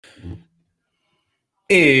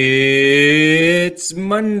It's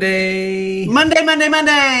Monday. Monday.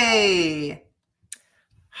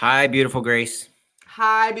 Hi, beautiful Grace.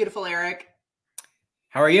 Hi, beautiful Eric.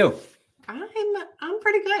 How are you? I'm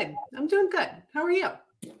pretty good. I'm doing good. How are you?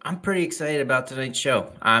 I'm pretty excited about tonight's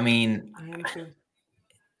show. I am too.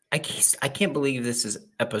 I can't believe this is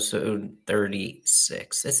episode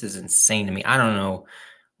 36. This is insane to me. I don't know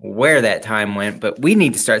where that time went, but we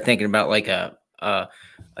need to start thinking about like a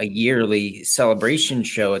yearly celebration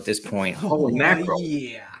show at this point. Holy mackerel.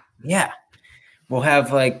 Yeah. We'll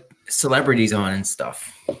have like celebrities on and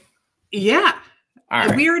stuff. Yeah. All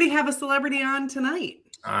right. We already have a celebrity on tonight.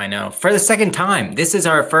 I know. For the second time. This is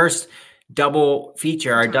our first double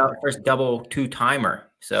feature, our first double two-timer.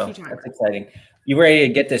 So that's exciting. You ready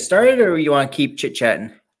to get this started, or you want to keep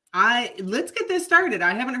chit-chatting? Let's get this started.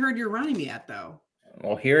 I haven't heard your rhyme yet, though.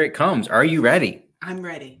 Well, here it comes. Are you ready? I'm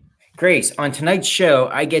ready. Grace, on tonight's show,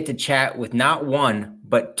 I get to chat with not one,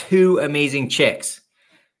 but two amazing chicks.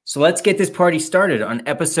 So let's get this party started on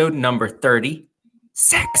episode number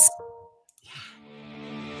 36.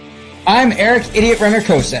 I'm Eric, Idiot Runner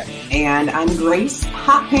Kovach. And I'm Grace,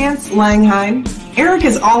 Hot Pants Langheim. Eric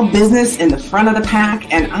is all business in the front of the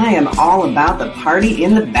pack, and I am all about the party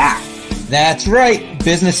in the back. That's right,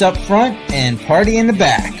 business up front and party in the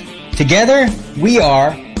back. Together, we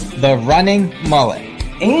are the Running Mullet.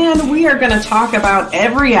 And we are going to talk about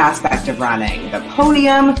every aspect of running, the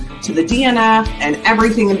podium to the DNF and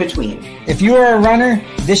everything in between. If you are a runner,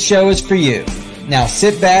 this show is for you. Now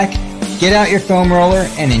sit back, get out your foam roller,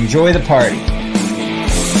 and enjoy the party.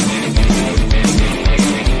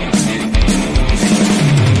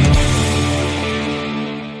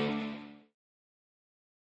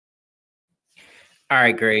 All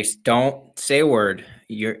right, Grace, don't say a word.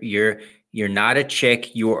 You're not a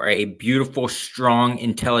chick. You are a beautiful, strong,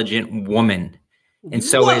 intelligent woman. And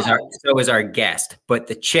so is our guest. But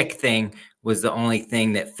the chick thing was the only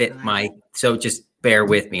thing that fit so just bear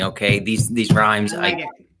with me, okay? These rhymes. I like it.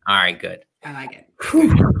 All right, good. I like it.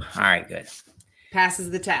 All right, good. Passes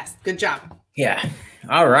the test. Good job. Yeah.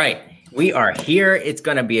 All right. We are here. It's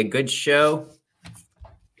going to be a good show.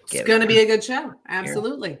 It's going to be a good show.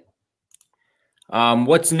 Absolutely. Here.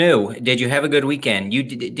 What's new? Did you have a good weekend?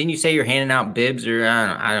 Didn't you say you're handing out bibs, or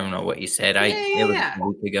I don't know what you said. It was a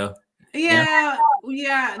week ago. Yeah.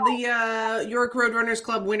 The York Road Runners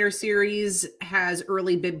Club Winter Series has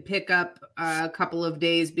early bib pickup a couple of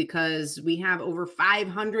days because we have over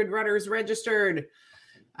 500 runners registered.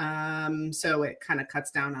 So it kind of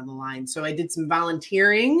cuts down on the line. So I did some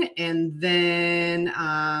volunteering and then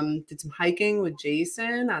did some hiking with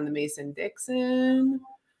Jason on the Mason-Dixon.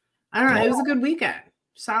 I don't know. It was a good weekend.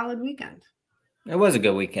 Solid weekend. It was a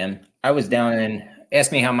good weekend. I was down and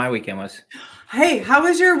ask me how my weekend was. Hey, how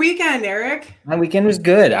was your weekend, Eric? My weekend was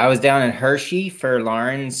good. I was down in Hershey for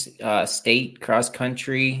Lauren's state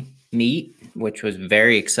cross-country meet, which was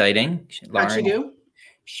very exciting. How'd she do?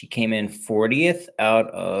 She came in 40th out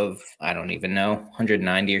of, I don't even know,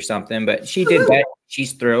 190 or something, but she did that.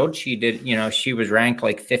 She's thrilled. She did, she was ranked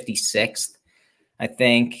like 56th, I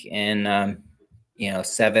think, and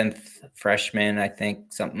 7th freshman, I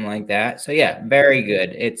think, something like that. So yeah, very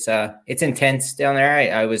good. It's intense down there.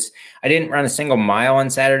 I didn't run a single mile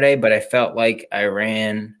on Saturday, but I felt like I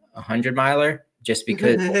ran a 100-miler just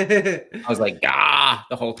because I was like, gah,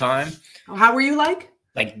 the whole time. How were you like?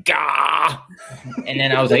 Like, gah. And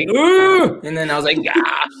then I was like, ooh. And then I was like,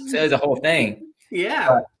 gah. So it was a whole thing.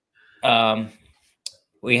 Yeah. But,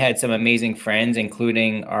 we had some amazing friends,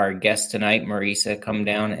 including our guest tonight, Marissa, come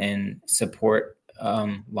down and support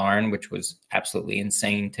Lauren, which was absolutely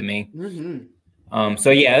insane to me. Mm-hmm.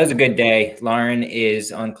 So yeah, it was a good day. Lauren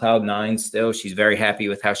is on cloud 9 still. She's very happy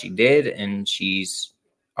with how she did, and she's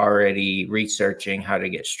already researching how to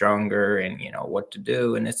get stronger and what to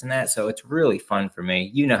do and this and that. So it's really fun for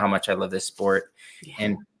me. You know how much I love this sport,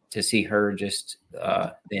 and to see her just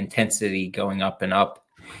the intensity going up and up.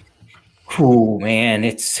 Oh man,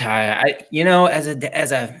 it's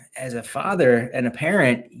as a father and a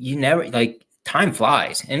parent, you never time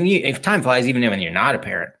flies, and if time flies, even when you're not a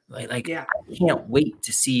parent, I can't wait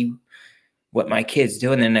to see what my kids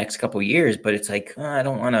do in the next couple of years. But it's like, I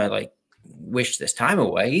don't want to wish this time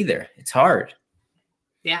away either. It's hard.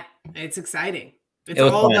 Yeah, it's exciting. It's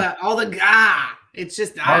all the It's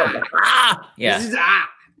just Yeah. It's just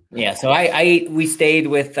Yeah. So we stayed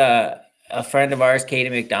with a friend of ours, Katie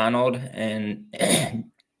McDonald, and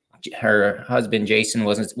her husband Jason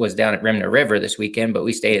was down at Remner River this weekend, but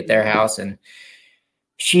we stayed at their house, and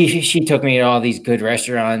she took me to all these good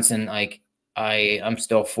restaurants, and I'm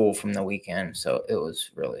still full from the weekend. So it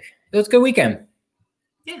was a good weekend.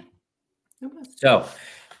 Yeah. So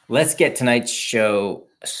let's get tonight's show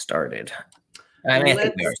started. I mean, I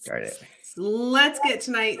think we are started. Let's get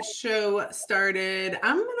tonight's show started.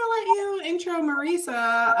 I'm going to let you intro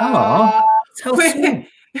Marissa. Oh, so sweet.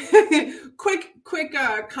 Quick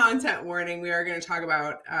content warning. We are going to talk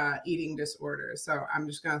about eating disorders. So I'm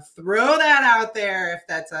just going to throw that out there. If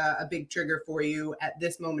that's a big trigger for you at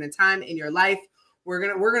this moment in time in your life, we're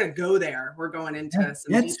gonna go there. We're going into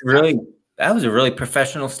some. That was a really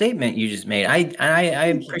professional statement you just made. I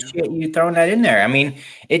appreciate you throwing that in there. I mean,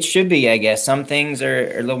 it should be, I guess. Some things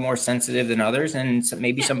are a little more sensitive than others, and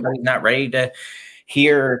maybe somebody's not ready to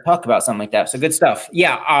hear or talk about something like that. So good stuff.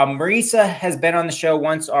 Yeah, Marissa has been on the show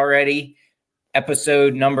once already.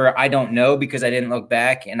 Episode number, I don't know because I didn't look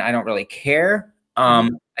back, and I don't really care. I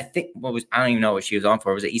think I don't even know what she was on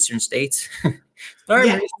for. Was it Eastern States?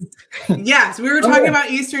 Sorry, yes, we were talking about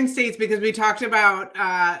Eastern States because we talked about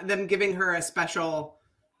them giving her a special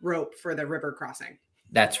rope for the river crossing.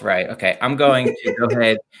 That's right. Okay, I'm going to go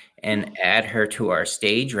ahead and add her to our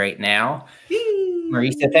stage right now.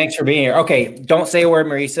 Marissa, thanks for being here. Okay, don't say a word,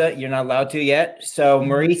 Marissa. You're not allowed to yet. So,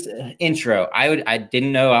 Marissa, intro. I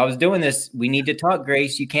didn't know I was doing this. We need to talk,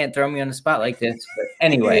 Grace. You can't throw me on the spot like this. But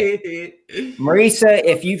anyway, Marissa,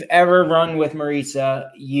 if you've ever run with Marissa,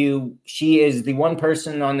 she is the one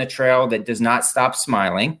person on the trail that does not stop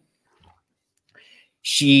smiling.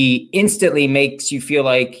 She instantly makes you feel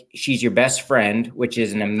like she's your best friend, which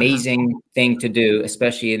is an amazing thing to do,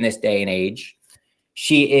 especially in this day and age.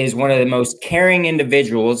 She is one of the most caring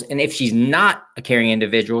individuals. And if she's not a caring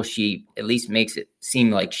individual, she at least makes it seem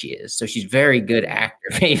like she is. So she's a very good actor.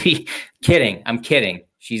 Maybe kidding. I'm kidding.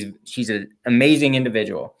 She's an amazing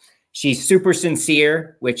individual. She's super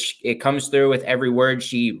sincere, which it comes through with every word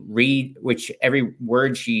every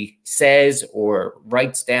word she says or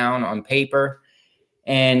writes down on paper.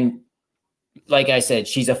 And like I said,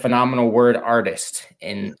 she's a phenomenal word artist.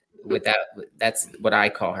 And that's what I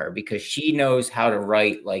call her, because she knows how to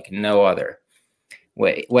write like no other.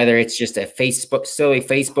 Whether it's just a silly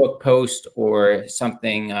Facebook post or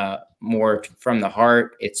something more from the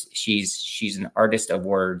heart, she's an artist of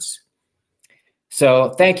words. So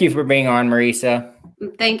thank you for being on, Marissa.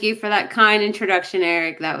 Thank you for that kind introduction,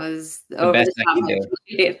 Eric. That was the best I can do.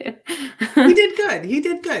 He did good. He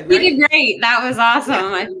did good. Right? He did great. That was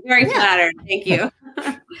awesome. I'm very flattered. Thank you.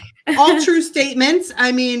 All true statements.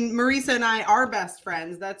 I mean, Marissa and I are best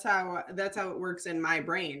friends. That's how it works in my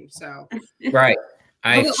brain. So right.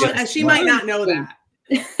 She might not know that.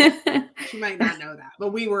 She might not know that.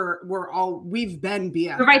 But we've been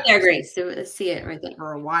BFFs. We're right there, Grace. So see it right there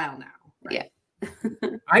for a while now. Right? Yeah.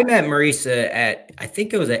 I met Marissa I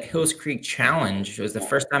think it was at Hills Creek Challenge. It was the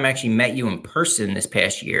first time I actually met you in person this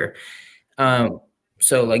past year.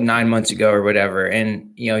 So like 9 months ago or whatever.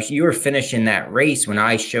 And, you were finishing that race when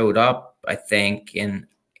I showed up, I think. And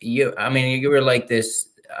you were like this,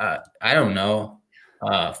 I don't know,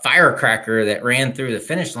 firecracker that ran through the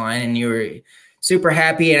finish line, and you were super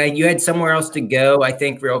happy, and you had somewhere else to go, I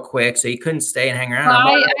think, real quick, so you couldn't stay and hang around.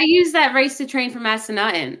 Well, I used that race to train for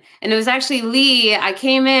Massanutten, and it was actually Lee. I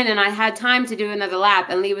came in and I had time to do another lap,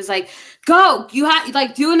 and Lee was like, "Go, you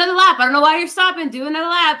have do another lap. I don't know why you're stopping. Do another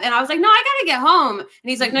lap." And I was like, "No, I gotta get home." And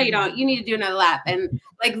he's like, "No, you don't. You need to do another lap." And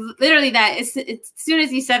like literally, as soon as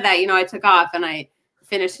he said that, I took off and I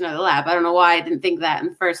finished another lap. I don't know why I didn't think that in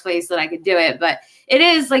the first place that I could do it, but it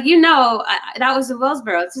is like, that was in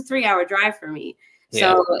Wellsboro. It's a 3-hour drive for me.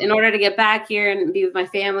 Yeah. So in order to get back here and be with my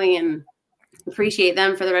family and appreciate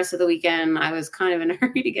them for the rest of the weekend, I was kind of in a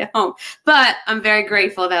hurry to get home, but I'm very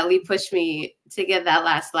grateful that Lee pushed me to get that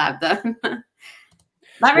last lap done.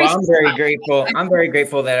 I'm very grateful. I'm very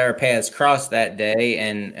grateful that our paths crossed that day,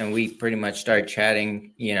 and we pretty much started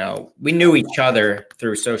chatting. We knew each other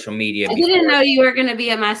through social media. I didn't know you were going to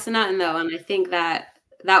be at Massanutten though, and I think that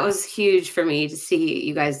was huge for me to see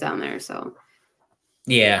you guys down there. So,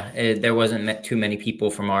 yeah, there wasn't too many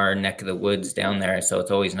people from our neck of the woods down there, so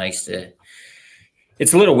it's always nice to.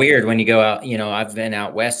 It's a little weird when you go out. I've been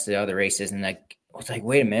out west to other races, and it's like,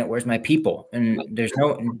 wait a minute, where's my people? And there's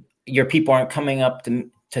your people aren't coming up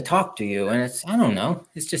to talk to you, and I don't know,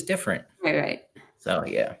 it's just different. Right. So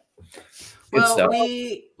yeah. Well,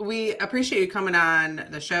 we appreciate you coming on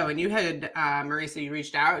the show, and you had Marissa, you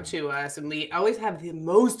reached out to us, and we always have the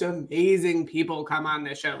most amazing people come on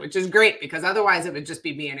this show, which is great because otherwise it would just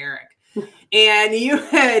be me and Eric. And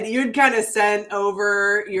you'd kind of sent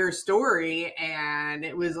over your story, and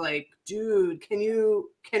it was like, dude,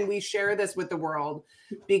 can we share this with the world?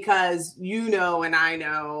 Because and I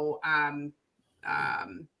know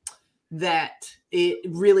that it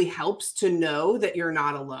really helps to know that you're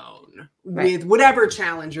not alone with whatever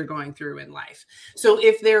challenge you're going through in life. So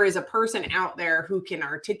if there is a person out there who can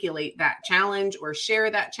articulate that challenge or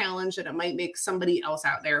share that challenge, that it might make somebody else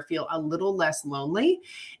out there feel a little less lonely.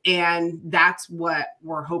 And that's what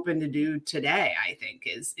we're hoping to do today, I think,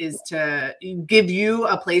 is to give you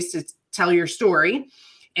a place to tell your story.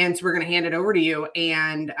 And so we're going to hand it over to you.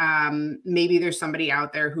 And maybe there's somebody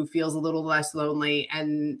out there who feels a little less lonely,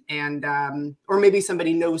 and or maybe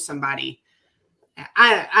somebody knows somebody.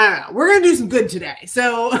 I don't know. We're going to do some good today.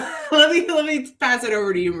 So let me pass it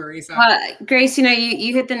over to you, Marissa. Grace,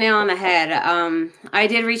 you hit the nail on the head. I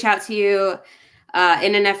did reach out to you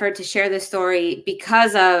in an effort to share this story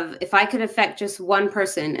because of, if I could affect just one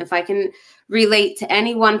person, if I can relate to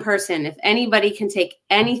any one person, if anybody can take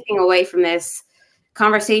anything away from this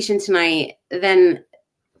conversation tonight, then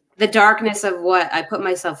the darkness of what I put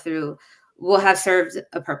myself through will have served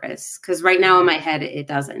a purpose. Because right now in my head, it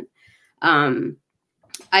doesn't.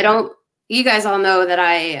 You guys all know that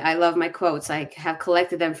I love my quotes. I have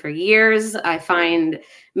collected them for years. I find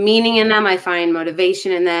meaning in them. I find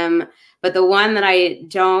motivation in them. But the one that I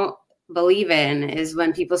don't believe in is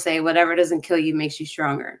when people say, whatever doesn't kill you makes you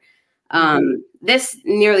stronger. This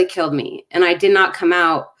nearly killed me. And I did not come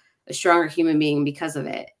out a stronger human being because of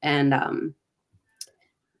it. And I'm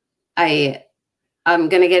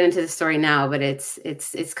going to get into the story now, but it's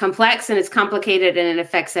complex and it's complicated and it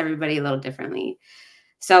affects everybody a little differently.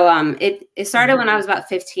 So it started when I was about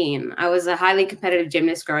 15. I was a highly competitive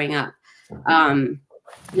gymnast growing up. And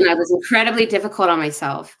I was incredibly difficult on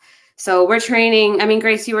myself. So we're training. I mean,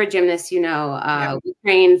 Grace, you were a gymnast, We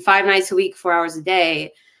trained 5 nights a week, 4 hours a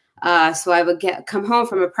day. So I would come home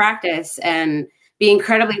from a practice and be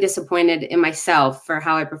incredibly disappointed in myself for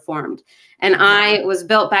how I performed. And I was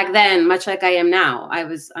built back then, much like I am now.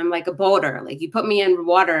 I'm like a boulder. Like you put me in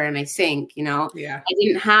water and I sink, Yeah. I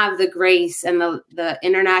didn't have the grace and the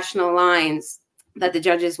international lines that the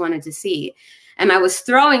judges wanted to see. And I was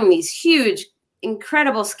throwing these huge,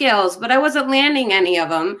 incredible skills, but I wasn't landing any of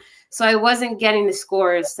them. So I wasn't getting the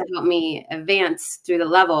scores to help me advance through the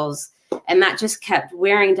levels. And that just kept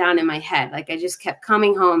wearing down in my head. Like I just kept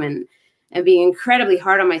coming home and being incredibly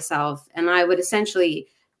hard on myself. And I would essentially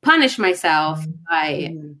punish myself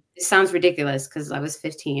by, it sounds ridiculous because I was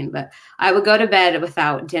 15, but I would go to bed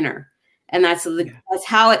without dinner. And that's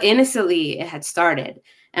how innocently it had started.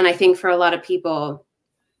 And I think for a lot of people,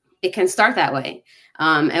 it can start that way.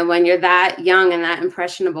 And when you're that young and that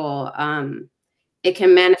impressionable, it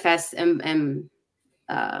can manifest and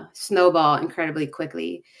snowball incredibly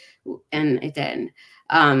quickly. And it did.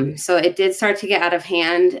 So it did start to get out of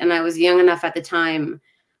hand. And I was young enough at the time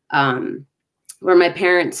where my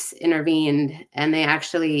parents intervened and they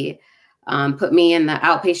actually put me in the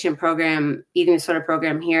outpatient program, eating disorder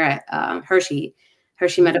program here at Hershey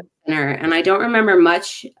Medical Center. And I don't remember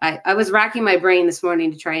much. I was racking my brain this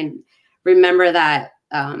morning to try and remember that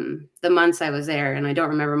the months I was there. And I don't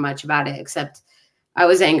remember much about it, except I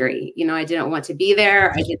was angry. I didn't want to be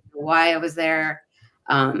there. I didn't know why I was there.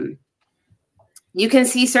 You can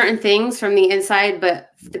see certain things from the inside, but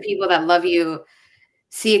the people that love you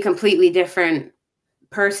see a completely different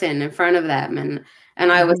person in front of them.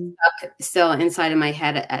 And I was stuck still inside of my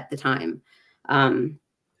head at the time.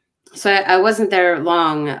 So I wasn't there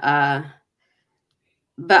long,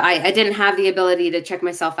 but I didn't have the ability to check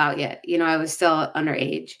myself out yet. I was still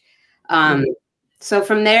underage. So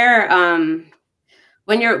from there,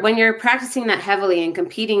 when you're practicing that heavily and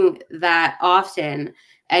competing that often,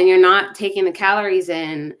 and you're not taking the calories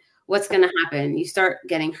in, what's going to happen? You start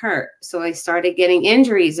getting hurt. So I started getting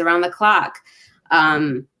injuries around the clock.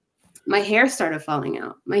 My hair started falling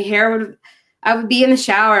out. I would be in the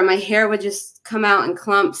shower and my hair would just come out in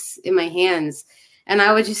clumps in my hands. And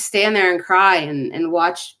I would just stand there and cry and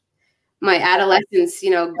watch my adolescence,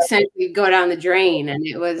 essentially go down the drain. And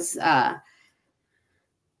it was the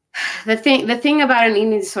thing about an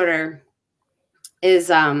eating disorder is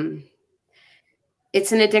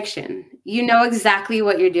it's an addiction. You know exactly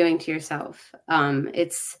what you're doing to yourself.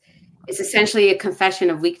 It's essentially a confession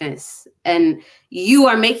of weakness, and you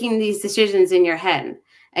are making these decisions in your head,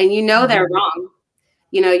 and they're wrong.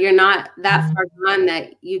 You're not that far gone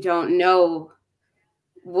that you don't know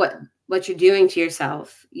what you're doing to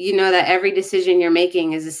yourself. That every decision you're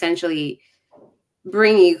making is essentially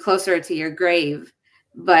bringing you closer to your grave,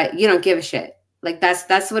 but you don't give a shit. Like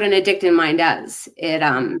that's what an addicted mind does.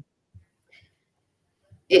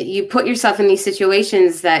 You put yourself in these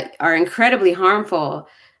situations that are incredibly harmful,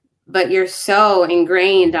 but you're so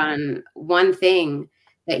ingrained on one thing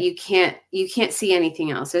that you can't see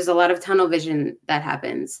anything else. There's a lot of tunnel vision that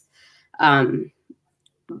happens.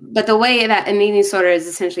 But the way that an eating disorder is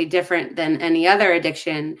essentially different than any other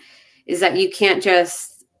addiction is that you can't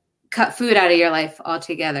just cut food out of your life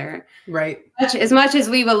altogether. Right. As much as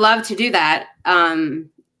we would love to do that,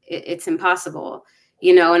 it's impossible.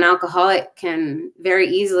 You know, an alcoholic can very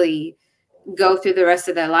easily go through the rest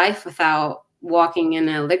of their life without walking in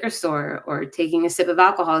a liquor store or taking a sip of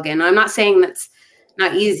alcohol again. I'm not saying that's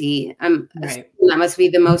not easy. That must be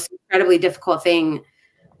the most incredibly difficult thing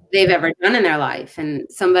they've ever done in their life. And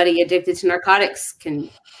somebody addicted to narcotics can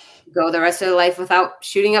go the rest of their life without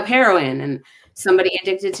shooting up heroin. And somebody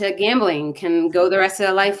addicted to gambling can go the rest of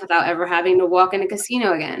their life without ever having to walk in a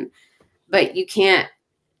casino again. But you can't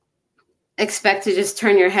expect to just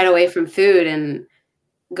turn your head away from food and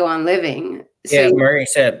go on living. So, yeah,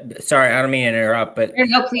 Marissa, sorry, I don't mean to interrupt, but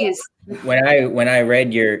no, please. When I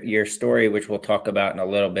read your story, which we'll talk about in a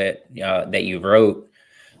little bit, that you wrote,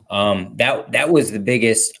 that was the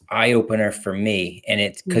biggest eye opener for me. And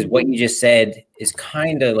it's because what you just said is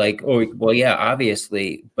kind of like, oh, well, yeah,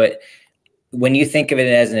 obviously, but when you think of it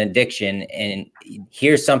as an addiction and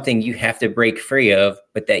here's something you have to break free of,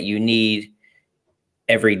 but that you need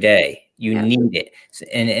every day. You need it.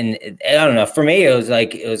 And I don't know, for me, it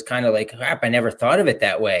was kind of like, crap, I never thought of it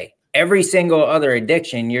that way. Every single other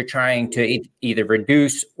addiction, you're trying to either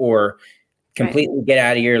reduce or completely get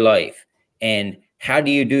out of your life. And how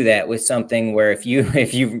do you do that with something where if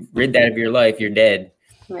you rid that of your life, you're dead?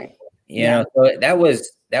 Right. You know, so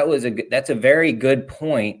that's a very good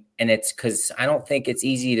point. And it's because I don't think it's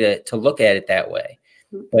easy to look at it that way,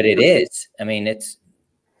 but it is. I mean, it's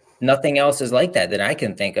nothing else is like that I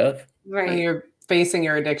can think of. Right. And you're facing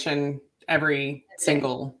your addiction every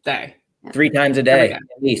single day. 3 times a day, at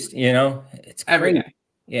least, you know, it's every day.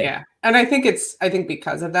 Yeah. And I think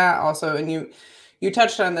because of that also, and you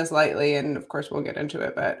touched on this lightly, and of course we'll get into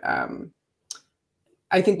it, but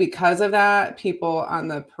I think because of that, people on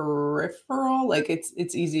the peripheral, like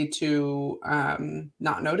it's easy to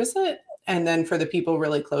not notice it. And then for the people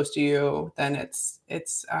really close to you, then it's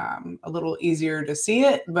a little easier to see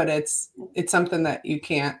it, but it's something that you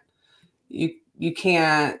can't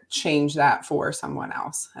change that for someone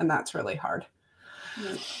else. And that's really hard.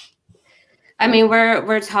 I mean,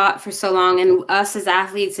 we're taught for so long, and us as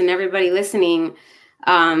athletes and everybody listening,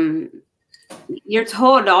 you're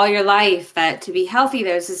told all your life that to be healthy,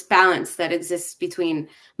 there's this balance that exists between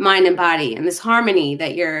mind and body and this harmony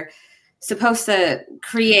that you're supposed to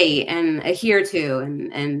create and adhere to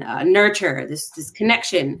and nurture this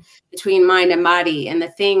connection between mind and body. And the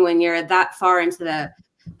thing, when you're that far into the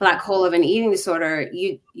black hole of an eating disorder,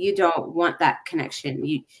 you don't want that connection.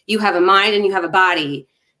 You have a mind and you have a body,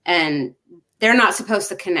 and they're not supposed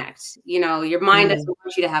to connect. You know, your mind doesn't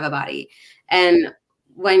want you to have a body. And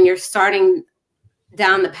when you're starting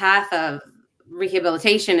down the path of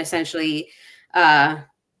rehabilitation, essentially,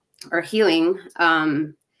 or healing,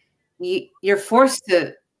 you're forced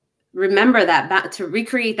to remember that, to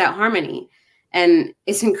recreate that harmony. And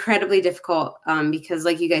it's incredibly difficult because,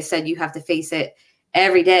 like you guys said, you have to face it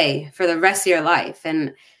every day for the rest of your life.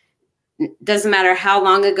 And it doesn't matter how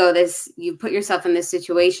long ago you put yourself in this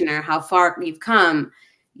situation or how far you've come,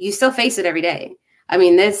 you still face it every day. I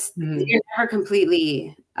mean, you're never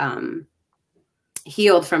completely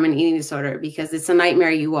healed from an eating disorder because it's a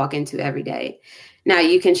nightmare you walk into every day. Now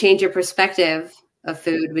you can change your perspective of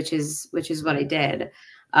food, which is what I did.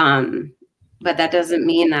 But that doesn't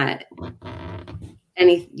mean that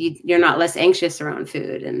you're not less anxious around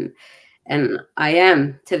food. And I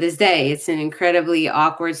am to this day. It's an incredibly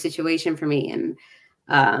awkward situation for me. And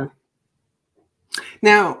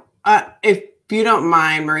now, if you don't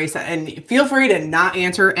mind, Marissa, and feel free to not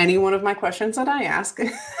answer any one of my questions that I ask,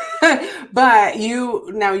 but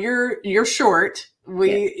you're short.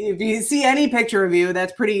 If you see any picture of you,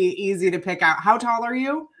 that's pretty easy to pick out. How tall are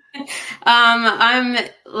you? I'm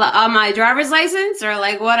on my driver's license, or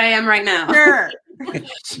like what I am right now. Sure.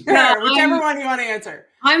 Whichever one you want to answer.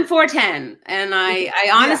 I'm 4'10", and I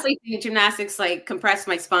honestly think gymnastics like compress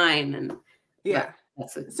my spine, and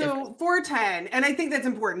so 4'10", and I think that's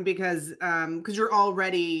important because you're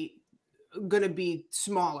already going to be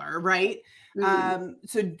smaller, right? Mm-hmm.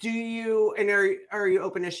 So do you, and are you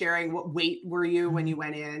open to sharing what weight were you when you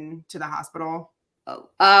went in to the hospital?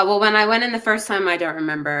 Well, when I went in the first time, I don't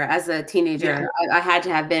remember. As a teenager, I had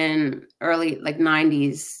to have been early, like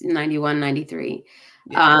 90s, 91, 93.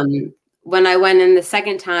 Yeah. When I went in the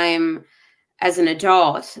second time as an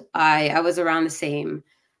adult, I was around the same.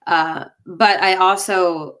 But I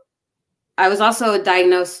was also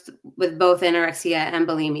diagnosed with both anorexia and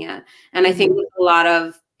bulimia. And I think with a lot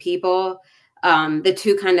of people, the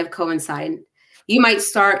two kind of coincide. You might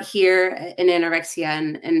start here in anorexia,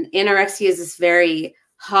 and anorexia is this very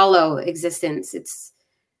hollow existence. It's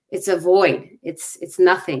a void. It's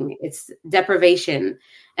nothing. It's deprivation.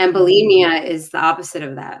 And bulimia is the opposite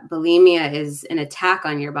of that. Bulimia is an attack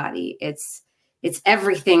on your body. It's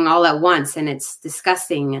everything all at once, and it's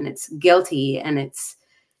disgusting, and it's guilty, and it's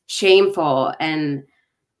shameful. And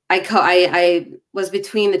I was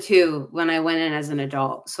between the two when I went in as an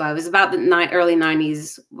adult. So I was about the early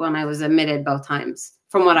 90s when I was admitted both times,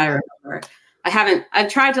 from what I remember.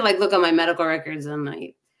 I've tried to like look at my medical records, and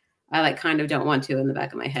I like kind of don't want to in the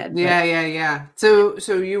back of my head. But. Yeah. So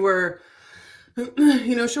you were,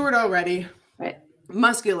 short already, right?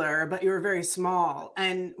 Muscular, but you were very small.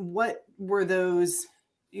 And what were those,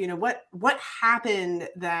 what happened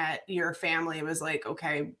that your family was like,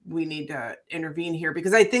 okay, we need to intervene here?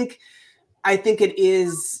 Because I think it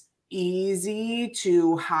is easy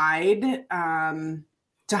to hide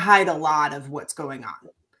a lot of what's going on.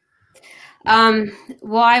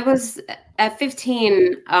 Well, I was at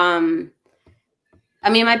 15. My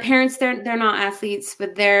parents, they're not athletes,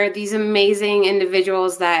 but they're these amazing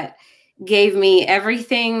individuals that gave me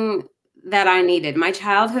everything that I needed. My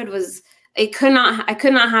childhood I could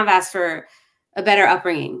not have asked for a better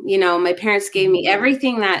upbringing. My parents gave me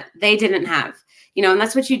everything that they didn't have, and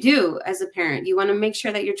that's what you do as a parent. You want to make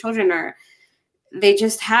sure that your children they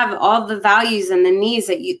just have all the values and the needs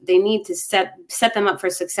that they need to set them up for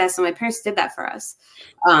success. And my parents did that for us.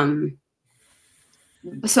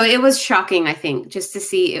 So it was shocking, I think, just to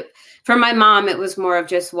see it. For my mom, it was more of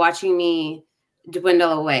just watching me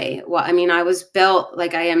dwindle away. Well, I was built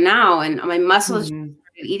like I am now, and my muscles started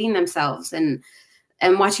eating themselves, and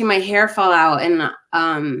watching my hair fall out. And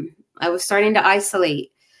I was starting to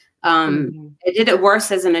isolate. I did it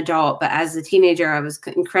worse as an adult, but as a teenager, I was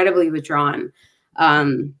incredibly withdrawn.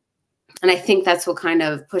 And I think that's what kind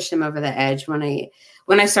of pushed him over the edge when I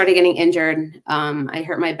started getting injured. I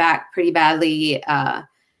hurt my back pretty badly.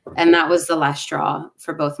 And that was the last straw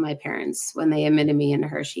for both my parents when they admitted me into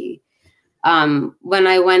Hershey. When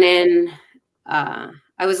I went in,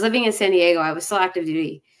 I was living in San Diego. I was still active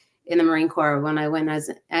duty in the Marine Corps when I went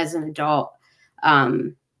as an adult.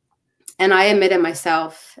 And I admitted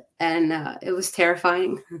myself, and it was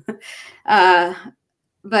terrifying.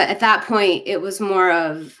 But at that point, it was more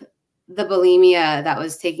of the bulimia that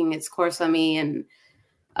was taking its course on me. And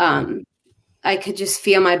I could just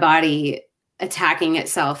feel my body attacking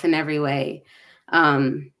itself in every way.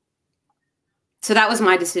 So that was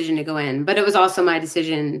my decision to go in. But it was also my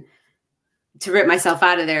decision to rip myself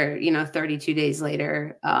out of there, 32 days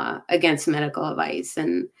later, against medical advice.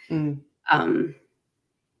 And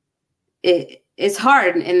it's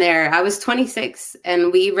hard in there. I was 26,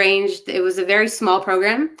 and we ranged. It was a very small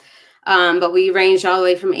program, but we ranged all the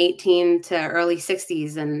way from 18 to early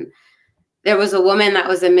 60s. And there was a woman that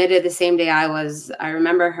was admitted the same day I was. I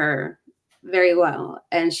remember her very well,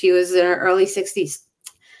 and she was in her early 60s.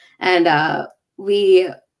 And we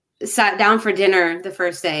sat down for dinner the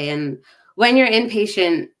first day. And when you're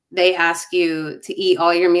inpatient, they ask you to eat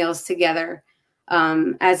all your meals together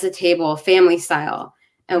as a table, family style.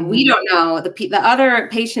 And we don't know, the other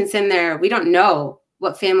patients in there, we don't know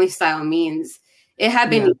what family style means. It had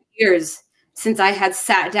been years since I had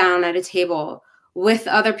sat down at a table with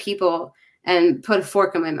other people and put a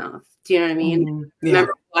fork in my mouth. Do you know what I mean? I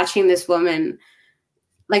remember watching this woman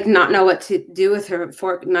like not know what to do with her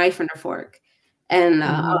knife and her fork. And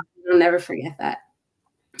I'll never forget that.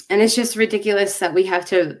 And it's just ridiculous that we have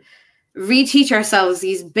to reteach ourselves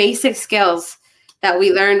these basic skills that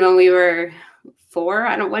we learned when we were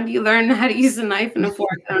 4. When do you learn how to use a knife and a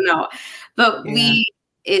fork? I don't know. But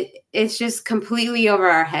it's just completely over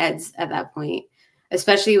our heads at that point,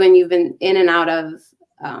 especially when you've been in and out of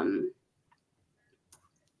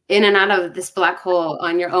this black hole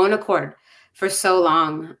on your own accord for so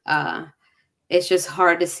long. It's just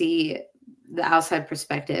hard to see the outside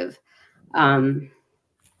perspective. And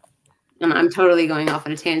I'm totally going off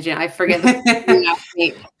on a tangent. I forget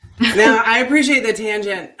the No, I appreciate the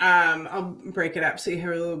tangent. I'll break it up so you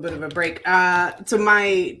have a little bit of a break. So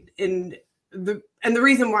the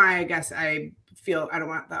reason why I guess I don't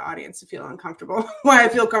want the audience to feel uncomfortable, why I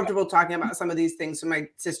feel comfortable talking about some of these things. So my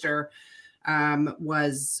sister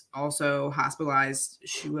was also hospitalized.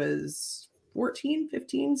 She was 14,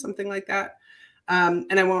 15, something like that.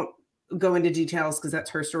 And I won't go into details because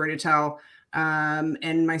that's her story to tell.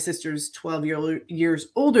 And my sister's 12 years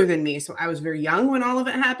older than me. So I was very young when all of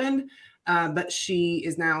it happened. But she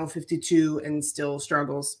is now 52 and still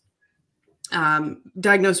struggles.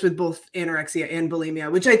 Diagnosed with both anorexia and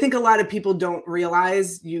bulimia, which I think a lot of people don't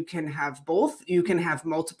realize. You can have both. You can have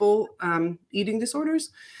multiple eating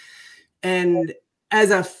disorders. And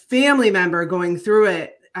as a family member going through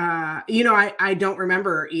it, I don't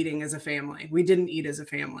remember eating as a family. We didn't eat as a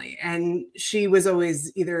family. And she was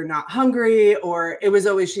always either not hungry or it was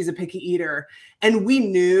always she's a picky eater. And we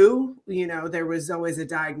knew, there was always a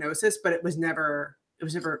diagnosis, but it's never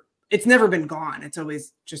been gone. It's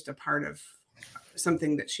always just a part of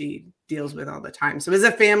something that she deals with all the time. So as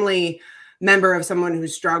a family member of someone who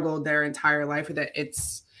struggled their entire life with it,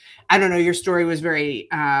 I don't know, your story was very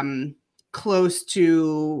close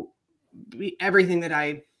to everything that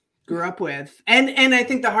I grew up with. And I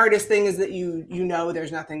think the hardest thing is that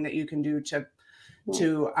there's nothing that you can do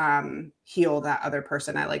to heal that other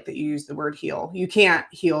person. I like that you use the word heal. You can't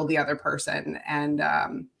heal the other person. And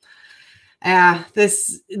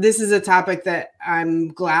this is a topic that I'm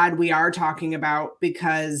glad we are talking about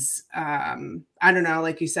because I don't know,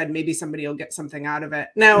 like you said, maybe somebody will get something out of it.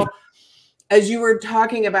 Now, as you were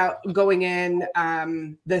talking about going in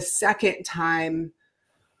the second time,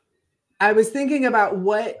 I was thinking about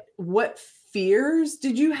what fears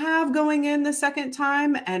did you have going in the second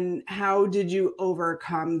time and how did you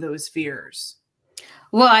overcome those fears?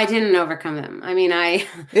 Well, I didn't overcome them. I mean, my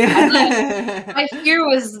fear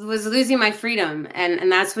was losing my freedom.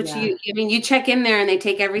 And that's what you check in there and they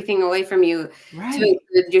take everything away from you, right, to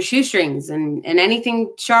your shoestrings and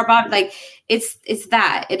anything sharp up. Like it's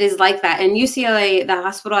that. It is like that. And UCLA, the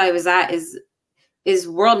hospital I was at is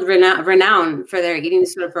world renowned for their eating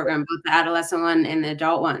disorder program, both the adolescent one and the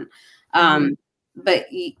adult one.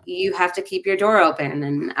 But you have to keep your door open.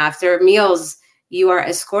 And after meals, you are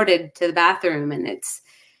escorted to the bathroom, and it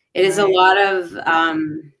is a lot of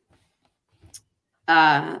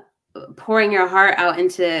pouring your heart out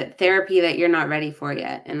into therapy that you're not ready for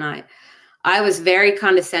yet. And I was very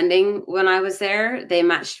condescending when I was there. They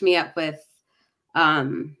matched me up with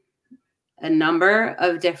a number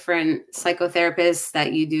of different psychotherapists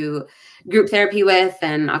that you do group therapy with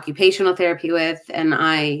and occupational therapy with, and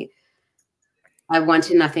I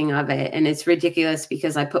wanted nothing of it. And it's ridiculous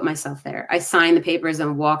because I put myself there. I signed the papers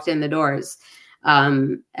and walked in the doors.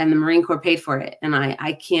 And the Marine Corps paid for it. And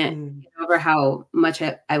I can't get over how much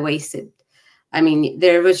I wasted. I mean,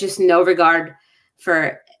 there was just no regard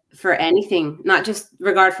for anything, not just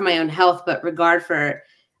regard for my own health, but regard for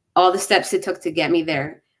all the steps it took to get me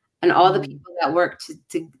there. And all the people that worked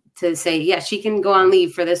to say, yeah, she can go on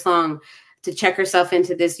leave for this long to check herself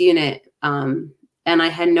into this unit. And I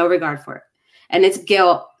had no regard for it. And it's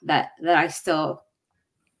guilt that I still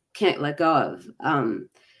can't let go of. And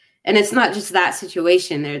it's not just that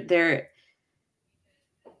situation.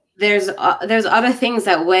 There's other things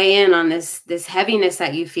that weigh in on this heaviness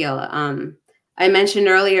that you feel. I mentioned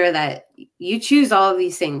earlier that you choose all of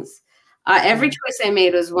these things. Every choice I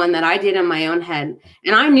made was one that I did in my own head.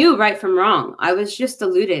 And I knew right from wrong. I was just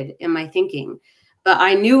deluded in my thinking. But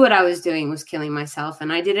I knew what I was doing was killing myself,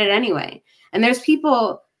 and I did it anyway. And there's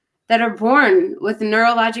people that are born with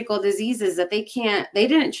neurological diseases that they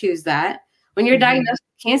didn't choose that. When you're diagnosed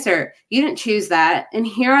with cancer, you didn't choose that. And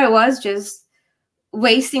here I was just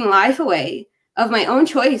wasting life away of my own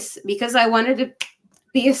choice because I wanted to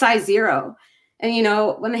be a size 0. And,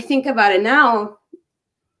 when I think about it now,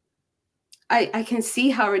 I can see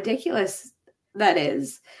how ridiculous that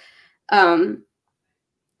is. And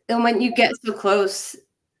when you get so close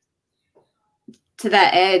to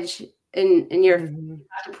that edge and you have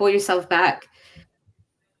to pull yourself back,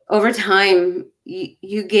 over time,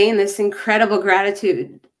 you gain this incredible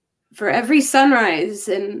gratitude for every sunrise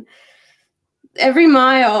and every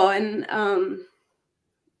mile. And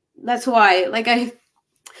that's why,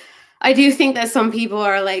 I do think that some people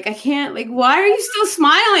are like, I can't, why are you still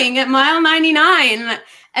smiling at mile 99?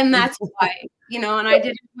 And that's why, and I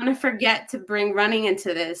didn't want to forget to bring running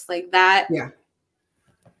into this. That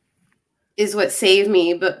is what saved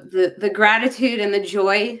me. But the gratitude and the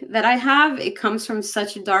joy that I have, it comes from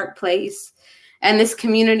such a dark place. And this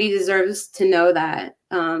community deserves to know that,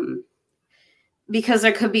 because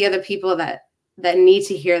there could be other people that need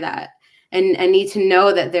to hear that and need to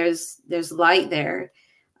know that there's light there.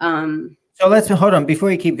 So let's hold on before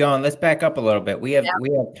you keep going. Let's back up a little bit. We have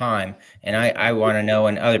time, and I want to know,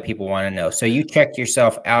 and other people want to know. So you checked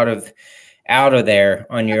yourself out of there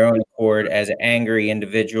on your own accord as an angry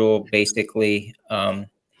individual. Basically,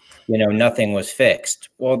 nothing was fixed.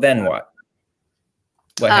 Well, then what?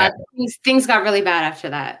 What happened? Things got really bad after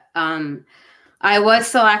that. I was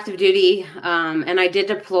still active duty, and I did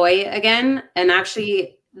deploy again. And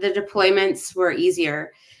actually, the deployments were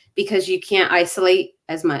easier because you can't isolate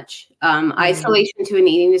as much. Isolation to an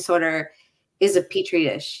eating disorder is a petri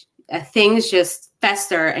dish. Things just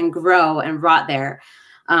fester and grow and rot there.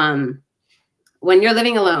 When you're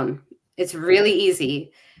living alone, it's really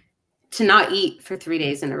easy to not eat for 3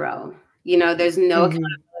 days in a row. You know, there's no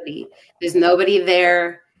accountability. There's nobody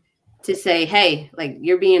there to say, hey, like,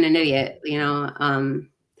 you're being an idiot. You know,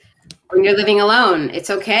 when you're living alone, it's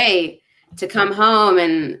okay to come home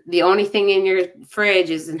and the only thing in your fridge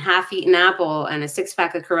is a half-eaten apple and a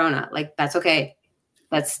 6-pack of Corona. Like, that's okay.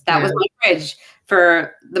 That was my fridge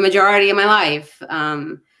for the majority of my life.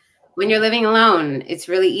 When you're living alone, it's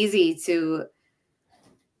really easy to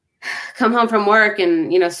come home from work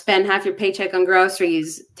and, you know, spend half your paycheck on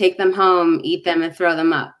groceries, take them home, eat them, and throw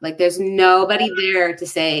them up. Like, there's nobody there to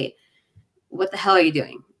say, what the hell are you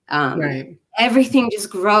doing? Right. Everything just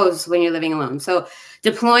grows when you're living alone. So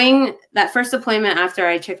deploying, that first deployment after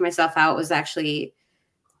I checked myself out was actually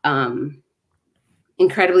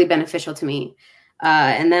incredibly beneficial to me.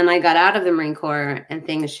 And then I got out of the Marine Corps and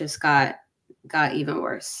things just got even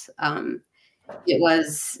worse. It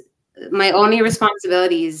was my only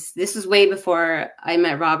responsibilities. This was way before I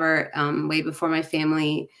met Robert, way before my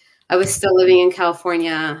family. I was still living in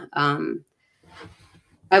California.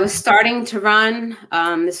 I was starting to run.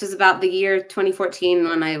 This was about the year 2014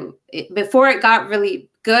 when before it got really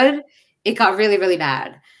good, it got really, really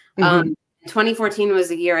bad. 2014 was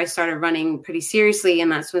the year I started running pretty seriously, and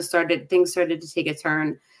that's when things started to take a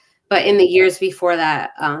turn. But in the years before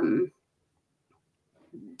that,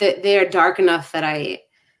 they're dark enough that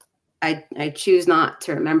I choose not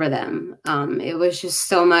to remember them. It was just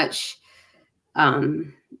so much.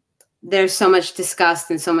 There's so much disgust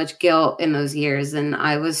and so much guilt in those years. And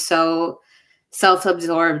I was so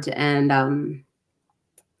self-absorbed. And,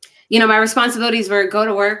 you know, my responsibilities were go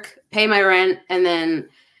to work, pay my rent, and then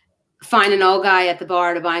find an old guy at the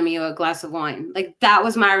bar to buy me a glass of wine. Like, that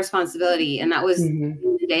was my responsibility. And that was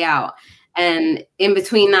the day out. And in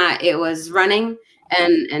between that, it was running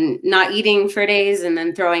and not eating for days and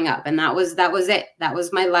then throwing up. And that was it. That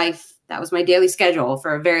was my life. That was my daily schedule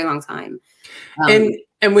for a very long time.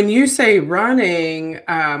 And when you say running,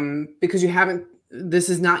 because this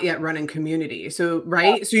is not yet running community. So,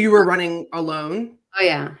 right. So you were running alone. Oh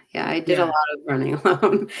yeah. Yeah. I did a lot of running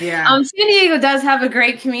alone. Yeah. San Diego does have a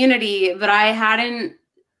great community, but I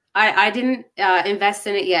didn't invest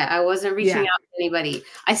in it yet. I wasn't reaching out to anybody.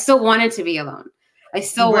 I still wanted to be alone. I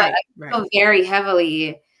still feel very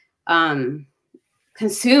heavily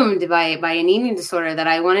consumed by an eating disorder that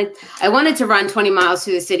I wanted to run 20 miles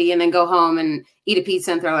through the city and then go home and eat a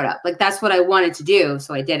pizza and throw it up. Like, that's what I wanted to do.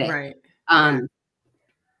 So I did it. Right.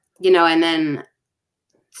 You know, and then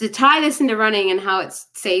to tie this into running and how it's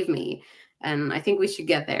saved me. And I think we should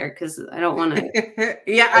get there because I don't want to.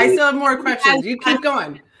 Yeah. I still have more questions. You keep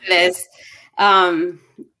going.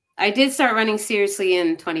 I did start running seriously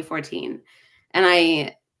in 2014. And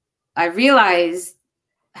I realized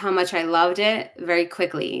how much I loved it very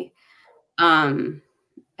quickly. And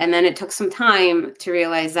then it took some time to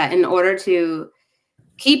realize that in order to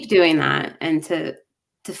keep doing that and to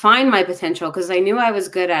find my potential, because I knew I was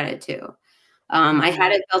good at it too. I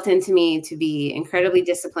had it built into me to be incredibly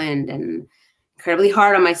disciplined and incredibly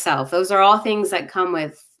hard on myself. Those are all things that come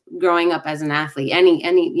with growing up as an athlete,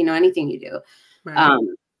 anything you do. Right.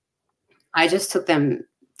 I just took them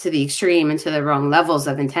to the extreme and to the wrong levels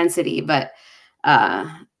of intensity. But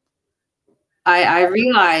I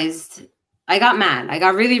realized I got mad. I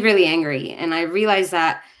got really, really angry. And I realized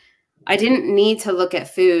that I didn't need to look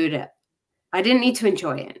at food. I didn't need to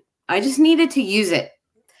enjoy it. I just needed to use it.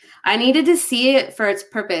 I needed to see it for its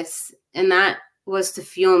purpose. And that was to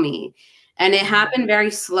fuel me. And it happened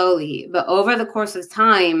very slowly. But over the course of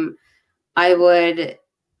time, I would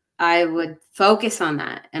focus on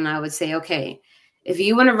that. And I would say, okay, if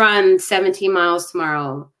you want to run 17 miles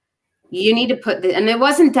tomorrow, you need to put and it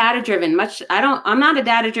wasn't data driven much. I'm not a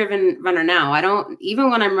data driven runner now.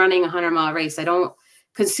 Even when I'm running a 100-mile race, I don't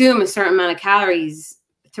consume a certain amount of calories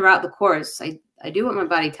throughout the course. I do what my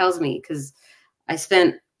body tells me because I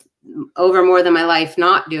spent over more than my life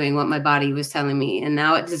not doing what my body was telling me. And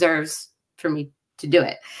now it deserves for me to do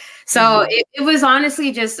it. So it was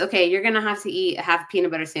honestly just, okay, you're going to have to eat a half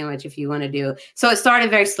peanut butter sandwich if you want to do. So it started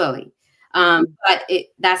very slowly. But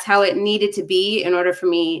that's how it needed to be in order for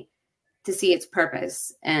me to see its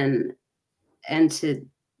purpose and to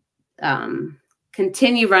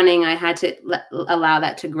continue running. I had to allow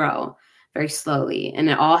that to grow very slowly. And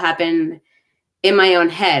it all happened in my own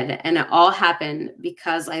head. And it all happened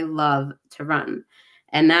because I love to run.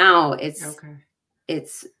 And now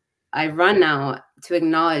I run now to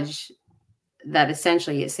acknowledge that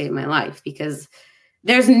essentially it saved my life, because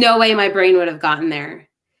there's no way my brain would have gotten there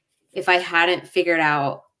if I hadn't figured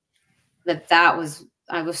out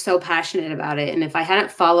I was so passionate about it. And if I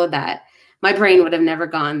hadn't followed that, my brain would have never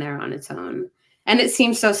gone there on its own. And it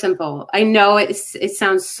seems so simple. I know it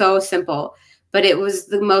sounds so simple, but it was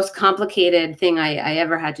the most complicated thing I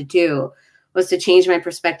ever had to do, was to change my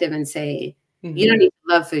perspective and say, you don't need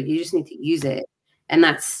to love food. You just need to use it. And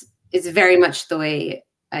it's very much the way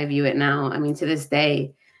I view it now. I mean, to this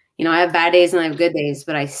day, you know, I have bad days and I have good days,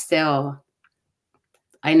 but I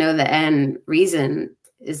know the end reason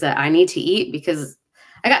is that I need to eat, because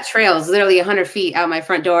I got trails literally 100 feet out my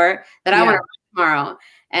front door that I want to run tomorrow.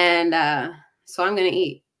 And so I'm going to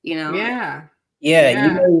eat, you know? Yeah.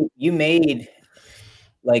 You made,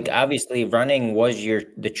 like, obviously running was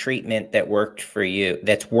the treatment that worked for you,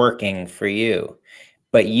 that's working for you,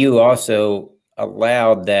 but you also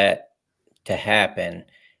allowed that to happen.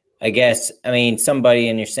 I guess, I mean, somebody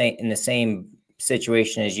in the same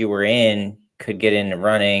situation as you were in could get into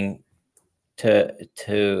running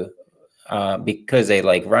because they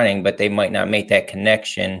like running, but they might not make that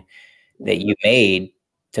connection that you made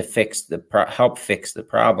to help fix the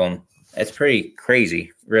problem. That's pretty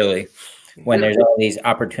crazy, really, when there's all these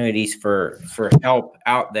opportunities for help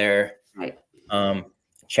out there. Right.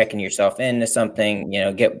 Checking yourself into something, you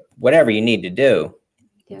know, get whatever you need to do,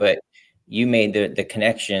 but you made the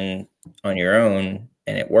connection on your own,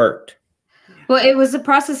 and it worked. Well, it was a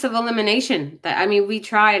process of elimination. We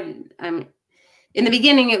tried. In the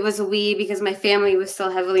beginning, it was because my family was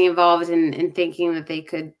still heavily involved in thinking that they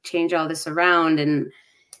could change all this around. And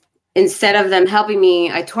instead of them helping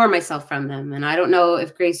me, I tore myself from them. And I don't know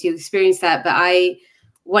if, Grace, you experienced that, but I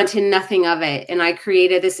wanted nothing of it. And I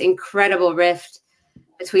created this incredible rift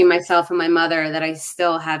between myself and my mother that I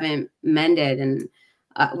still haven't mended. And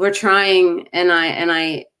we're trying. And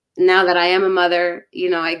I now that I am a mother, you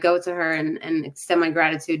know, I go to her and extend my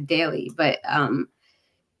gratitude daily. But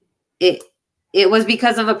it was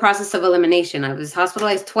because of a process of elimination. I was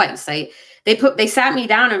hospitalized twice. They sat me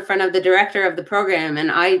down in front of the director of the program, and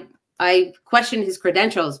I questioned his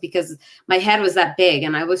credentials because my head was that big,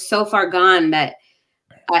 and I was so far gone that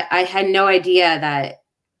I had no idea that.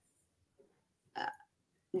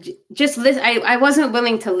 Just listen. I wasn't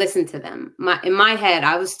willing to listen to them. In my head,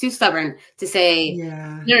 I was too stubborn to say,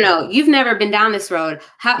 no, you've never been down this road.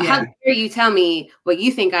 How dare you tell me what you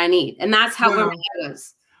think I need? And that's how my head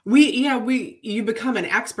was. You become an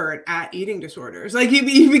expert at eating disorders. Like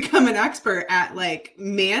you become an expert at like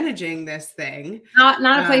managing this thing. Not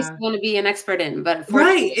a place you want to be an expert in, but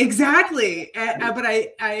right, exactly. But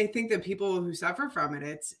I think that people who suffer from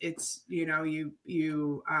it, it's you know, you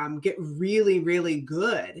get really, really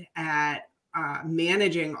good at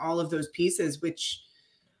managing all of those pieces, which,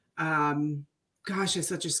 gosh, is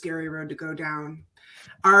such a scary road to go down.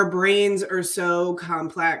 Our brains are so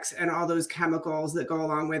complex, and all those chemicals that go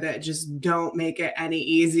along with it just don't make it any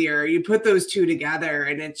easier. You put those two together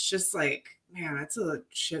and it's just like, man, it's a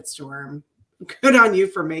shitstorm. Good on you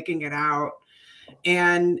for making it out.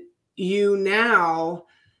 And you now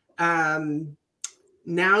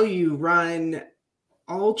you run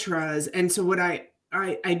ultras. And so what I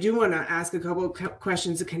do want to ask a couple of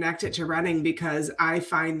questions to connect it to running, because I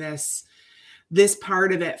find this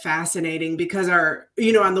part of it fascinating, because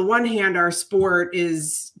on the one hand, our sport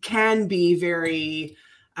can be very,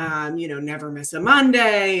 never miss a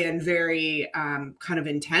Monday and very kind of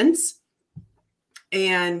intense.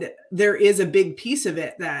 And there is a big piece of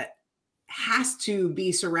it that has to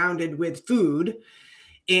be surrounded with food,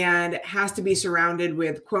 and it has to be surrounded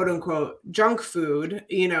with quote unquote junk food.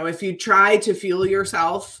 You know, if you try to fuel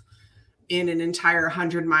yourself in an entire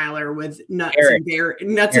 100-miler with nuts and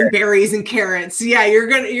berries and carrots, you're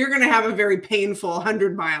gonna have a very painful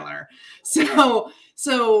 100-miler. So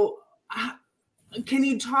can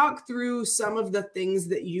you talk through some of the things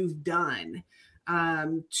that you've done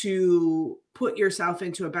to put yourself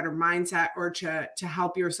into a better mindset, or to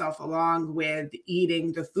help yourself along with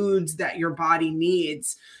eating the foods that your body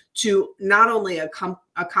needs to not only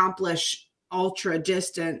accomplish ultra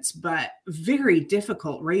distance, but very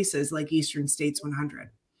difficult races like Eastern States 100?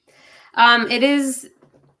 I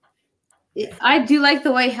do like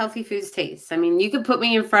the way healthy foods taste. I mean, you could put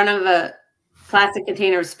me in front of a plastic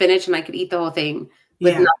container of spinach and I could eat the whole thing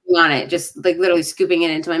with nothing on it, just like literally scooping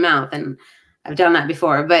it into my mouth. And I've done that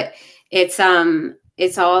before, but it's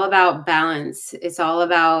all about balance. It's all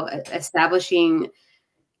about establishing,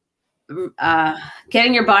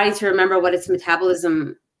 getting your body to remember what its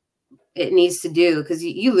metabolism it needs to do, because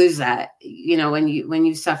you lose that, when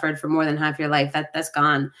you suffered for more than half your life, that's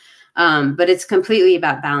gone. But it's completely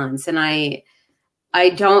about balance. And I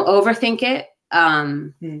don't overthink it.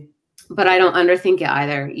 But I don't underthink it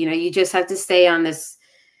either. You just have to stay on this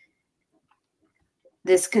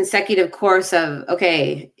consecutive course of,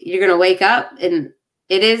 okay, you're going to wake up, and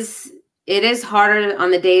it is harder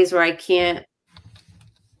on the days where I can't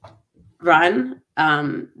run.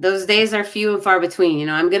 Those days are few and far between. You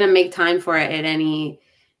know, I'm going to make time for it at any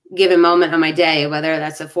given moment of my day, whether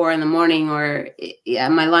that's at 4 a.m. or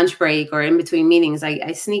my lunch break or in between meetings.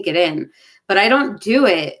 I sneak it in, but I don't do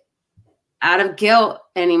it out of guilt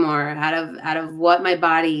anymore, out of what my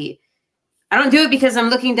body. I don't do it because I'm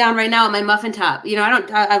looking down right now at my muffin top. You know,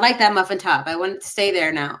 I like that muffin top. I want it to stay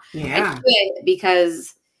there now. Yeah. I do it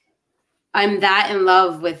because I'm that in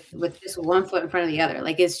love with just one foot in front of the other.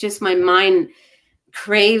 Like, it's just my mind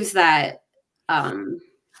craves that, that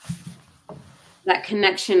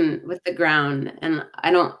connection with the ground. And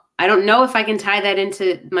I don't know if I can tie that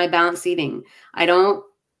into my balanced eating. I don't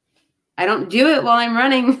do it while I'm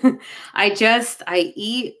running. I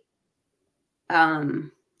eat,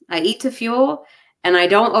 I eat to fuel, and I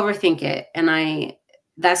don't overthink it. And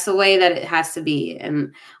that's the way that it has to be.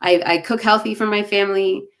 And I cook healthy for my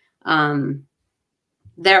family.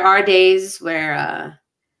 There are days where,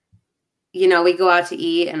 you know, we go out to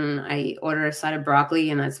eat and I order a side of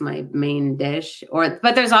broccoli and that's my main dish.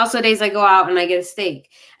 But there's also days I go out and I get a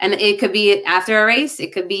steak, and it could be after a race.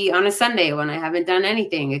 It could be on a Sunday when I haven't done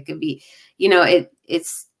anything. It could be, you know,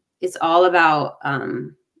 it's all about,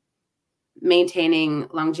 maintaining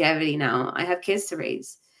longevity. Now I have kids to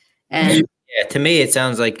raise, and yeah, to me, it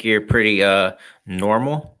sounds like you're pretty,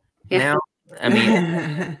 normal now. I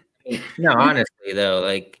mean, no, honestly though,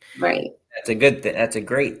 like, right. That's a good thing. That's a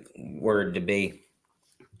great word to be.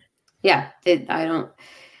 Yeah.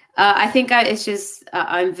 I think it's just,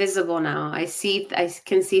 I'm visible now. I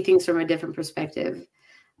can see things from a different perspective.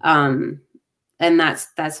 And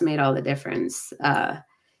that's made all the difference. I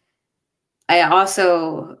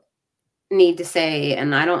also need to say,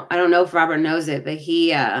 and I don't know if Robert knows it, but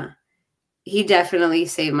he definitely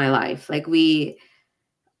saved my life. Like,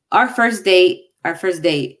 our first date,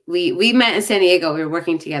 we met in San Diego. We were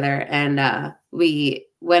working together, and we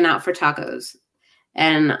went out for tacos,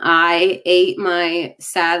 and I ate my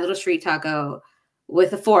sad little street taco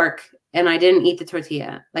with a fork, and I didn't eat the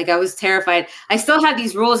tortilla. Like, I was terrified. I still had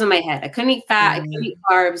these rules in my head. I couldn't eat fat. I couldn't eat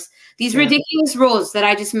carbs. These ridiculous rules that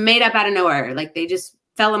I just made up out of nowhere. Like, they just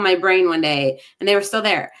fell in my brain one day, and they were still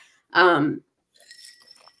there. And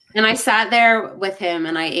I sat there with him,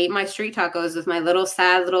 and I ate my street tacos with my little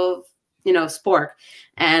sad little, you know, spork.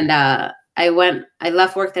 And I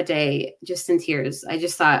left work that day just in tears. I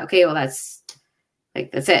just thought, okay, well, that's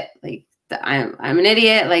it. Like, I'm an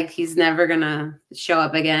idiot. Like, he's never gonna show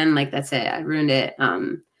up again. Like, that's it. I ruined it.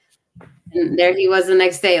 And there he was the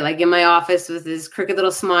next day, like in my office with his crooked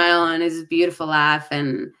little smile and his beautiful laugh.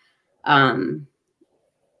 And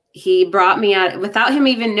he brought me out without him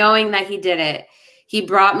even knowing that he did it. He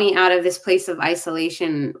brought me out of this place of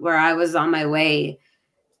isolation where I was on my way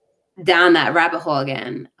down that rabbit hole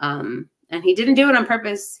again. And he didn't do it on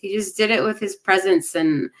purpose. He just did it with his presence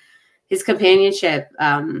and his companionship.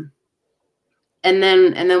 And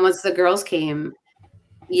then once the girls came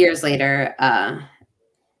years later,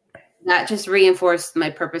 that just reinforced my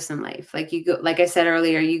purpose in life. Like, you go, like I said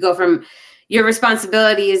earlier, you go from your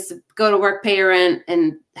responsibility is to go to work, pay your rent,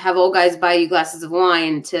 and have old guys buy you glasses of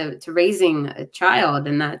wine to raising a child.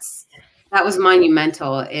 And that was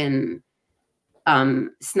monumental in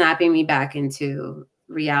snapping me back into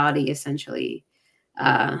reality, essentially.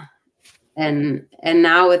 And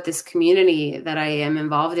now with this community that I am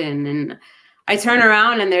involved in, and I turn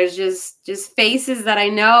around and there's just faces that I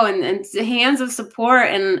know and hands of support.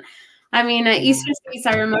 And I mean, at Eastern States,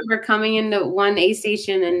 I remember coming into one aid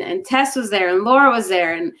station and Tess was there and Laura was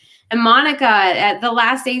there and Monica at the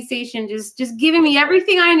last aid station, just giving me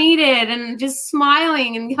everything I needed and just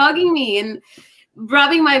smiling and hugging me and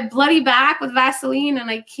rubbing my bloody back with Vaseline. And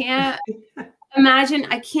I can't imagine,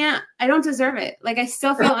 I don't deserve it. Like, I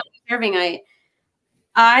still feel undeserving. I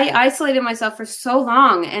isolated myself for so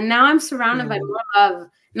long, and now I'm surrounded by more love,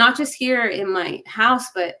 not just here in my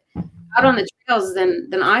house, but out on the trails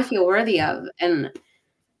than I feel worthy of. And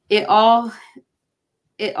it all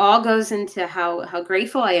goes into how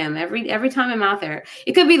grateful I am every time I'm out there.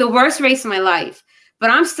 It could be the worst race of my life, but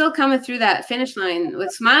I'm still coming through that finish line with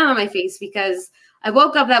a smile on my face because I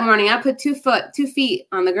woke up that morning, I put 2 feet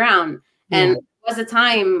on the ground, and it was a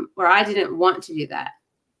time where I didn't want to do that.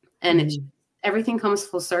 And everything comes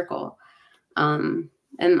full circle.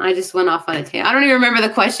 And I just went off on a tangent. I don't even remember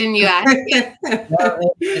the question you asked.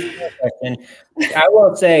 I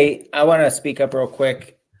will say, I want to speak up real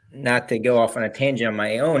quick, not to go off on a tangent on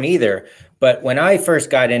my own either. But when I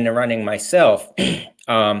first got into running myself,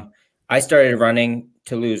 I started running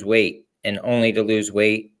to lose weight and only to lose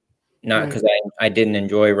weight, not because I didn't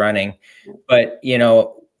enjoy running. But, you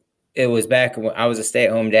know, it was back when I was a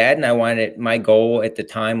stay-at-home dad, and my goal at the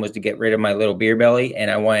time was to get rid of my little beer belly, and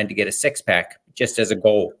I wanted to get a 6-pack just as a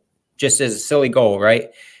goal, just as a silly goal, right?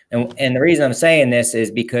 And the reason I'm saying this is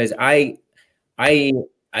because I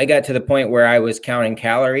got to the point where I was counting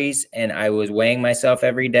calories and I was weighing myself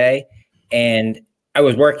every day, and I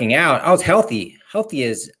was working out. I was healthy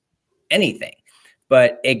as anything.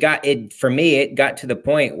 But it got to the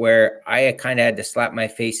point where I kind of had to slap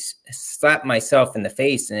myself in the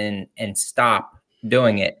face and stop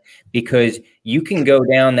doing it, because you can go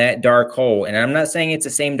down that dark hole. And I'm not saying it's the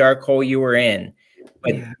same dark hole you were in,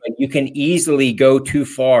 but you can easily go too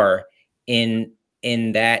far in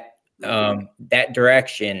that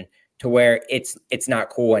direction to where it's not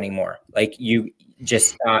cool anymore. Like, you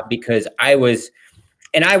just stop, because I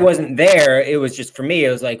wasn't there. It was just, for me, it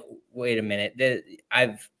was like, wait a minute,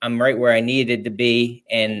 I'm right where I needed to be,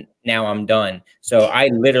 and now I'm done. So I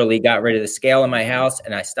literally got rid of the scale in my house,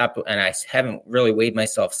 and I stopped, and I haven't really weighed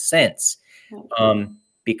myself since,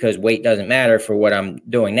 because weight doesn't matter for what I'm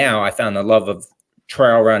doing now. I found the love of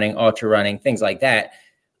trail running, ultra running, things like that.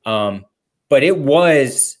 But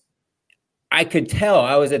I could tell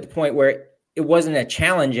I was at the point where it wasn't a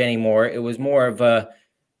challenge anymore. It was more of a,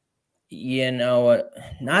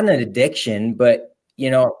 not an addiction, but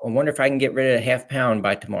I wonder if I can get rid of a half pound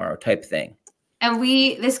by tomorrow type thing. And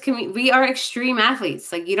we are extreme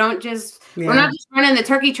athletes. Like, we're not just running the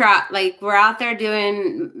turkey trot. Like, we're out there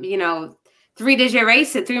doing,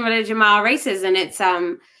 3-digit mile races. And it's,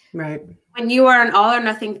 right. When you are an all or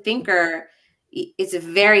nothing thinker, it's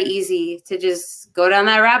very easy to just go down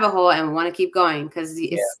that rabbit hole and want to keep going, because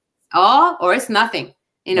it's all or it's nothing,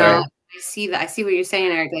 Right. I see what you're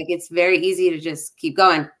saying, Eric. Like, it's very easy to just keep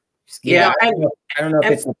going. I don't know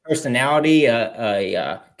if it's a personality,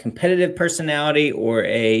 a competitive personality, or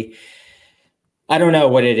I don't know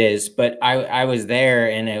what it is, but I was there,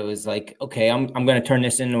 and it was like, okay, I'm going to turn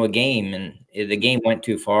this into a game, and the game went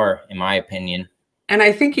too far, in my opinion. And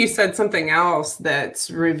I think you said something else that's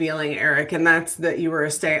revealing, Eric, and that's that you were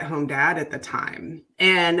a stay-at-home dad at the time.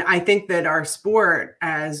 And I think that our sport,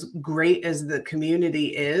 as great as the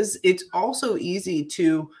community is, it's also easy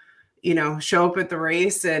to show up at the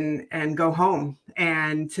race and go home,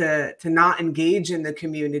 and to not engage in the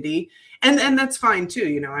community. And that's fine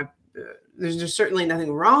too. There's just certainly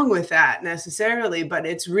nothing wrong with that necessarily, but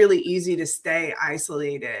it's really easy to stay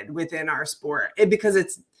isolated within our sport because it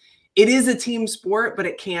is a team sport, but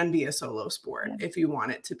it can be a solo sport if you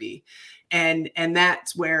want it to be. And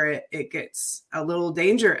that's where it gets a little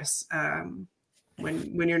dangerous.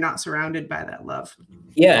 When you're not surrounded by that love.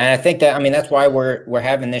 Yeah. And I think that's why we're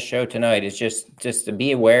having this show tonight, is just to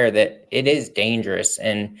be aware that it is dangerous,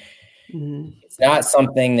 and it's not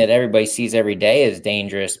something that everybody sees every day as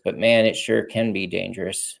dangerous, but man, it sure can be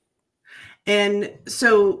dangerous. And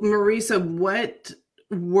so, Marissa, what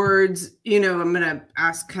words, I'm going to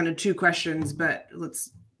ask kind of 2 questions, but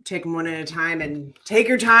let's take them one at a time, and take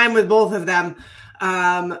your time with both of them.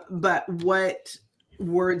 But what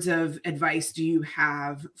words of advice do you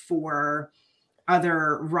have for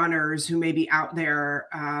other runners who may be out there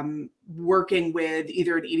working with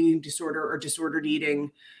either an eating disorder or disordered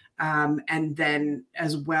eating? And then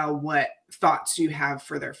as well, what thoughts do you have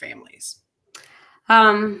for their families?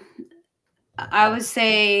 I would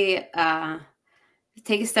say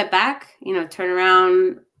take a step back, turn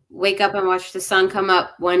around, wake up and watch the sun come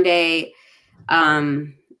up one day.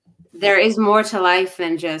 There is more to life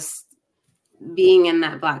than just being in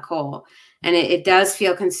that black hole, and it does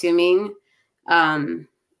feel consuming, and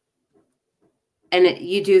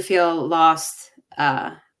you do feel lost,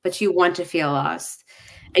 but you want to feel lost,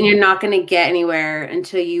 and you're not going to get anywhere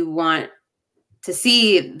until you want to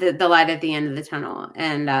see the light at the end of the tunnel,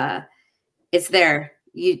 and it's there.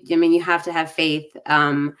 You have to have faith.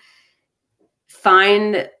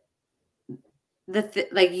 Find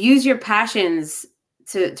use your passions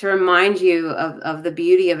to remind you of the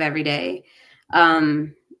beauty of every day.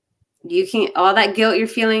 You can, all that guilt you're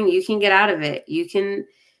feeling, you can get out of it. You can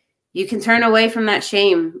turn away from that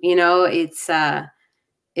shame. It's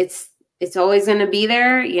always going to be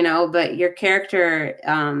there, but your character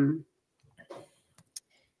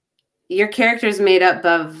is made up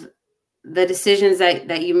of the decisions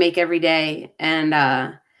that you make every day. And,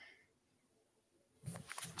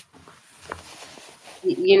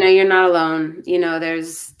 you're not alone.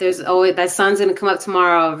 There's always, that sun's going to come up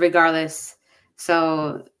tomorrow regardless.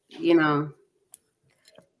 So,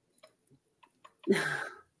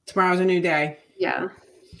 tomorrow's a new day. Yeah.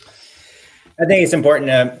 I think it's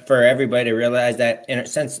important for everybody to realize that,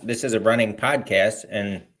 since this is a running podcast,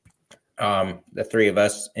 and the 3 of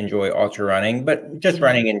us enjoy ultra running, but just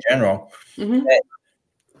running in general, that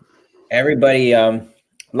everybody, a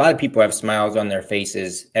lot of people have smiles on their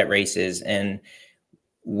faces at races, and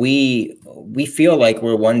we feel like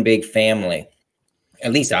we're one big family.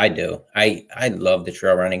 At least I do. I love the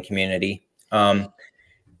trail running community.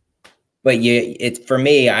 But it's for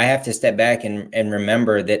me, I have to step back and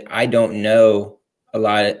remember that I don't know a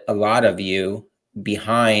lot of you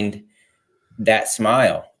behind that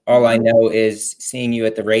smile. All I know is seeing you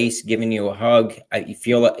at the race, giving you a hug. I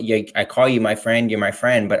call you my friend, you're my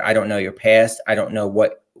friend, but I don't know your past. I don't know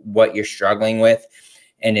what you're struggling with.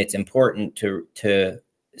 And it's important to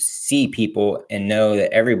see people and know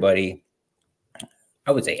that everybody,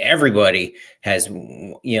 I would say everybody has,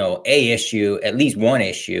 a issue, at least one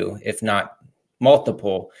issue, if not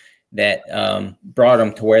multiple, that brought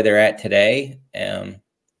them to where they're at today, and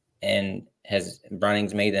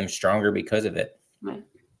running's made them stronger because of it.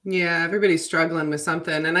 Yeah, everybody's struggling with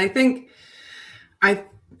something. And I think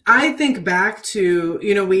back to,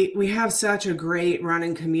 we have such a great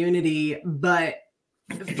running community, but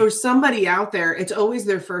for somebody out there, it's always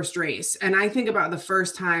their first race. And I think about the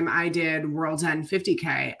first time I did World's End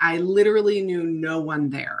 50K, I literally knew no one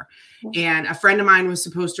there. And a friend of mine was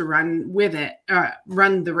supposed to run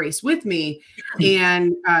the race with me.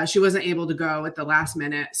 And she wasn't able to go at the last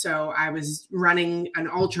minute. So I was running an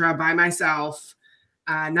ultra by myself,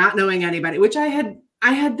 not knowing anybody, which I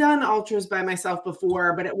had done ultras by myself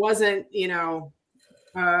before, but it wasn't,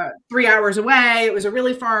 3 hours away. It was a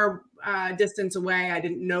really far distance away. I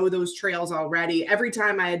didn't know those trails already. Every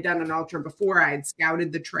time I had done an ultra before, I had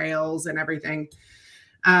scouted the trails and everything.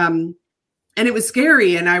 And it was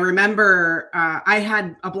scary. And I remember I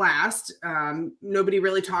had a blast. Nobody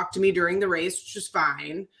really talked to me during the race, which was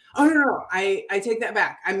fine. Oh, no. I take that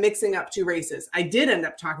back. I'm mixing up two races. I did end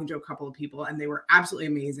up talking to a couple of people, and they were absolutely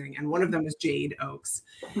amazing. And one of them was Jade Oaks.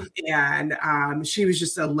 And she was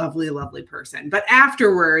just a lovely, lovely person. But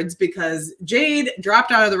afterwards, because Jade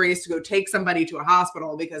dropped out of the race to go take somebody to a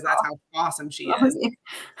hospital because that's how awesome she is.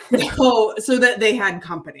 So that they had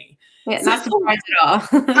company. Yeah, not surprised at all.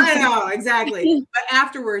 I know, exactly. But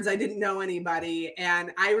afterwards, I didn't know anybody.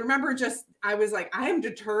 And I remember I was like, I am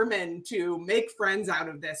determined to make friends out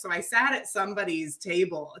of this. So I sat at somebody's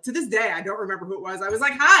table. To this day, I don't remember who it was. I was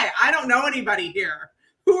like, hi, I don't know anybody here.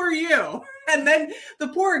 Who are you? And then the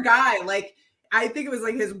poor guy, I think it was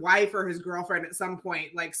like his wife or his girlfriend at some point,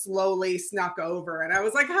 slowly snuck over. And I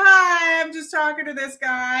was like, hi, I'm just talking to this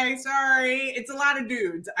guy. Sorry. It's a lot of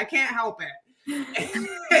dudes. I can't help it.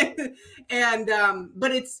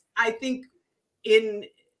 But I think in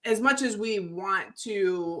as much as we want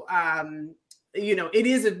to, it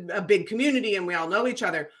is a big community and we all know each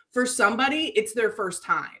other. For somebody, it's their first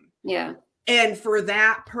time. Yeah. And for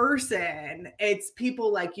that person, it's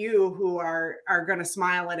people like you who are going to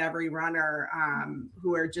smile at every runner,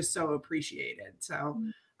 who are just so appreciated. So,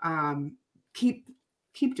 keep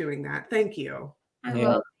doing that. Thank you. I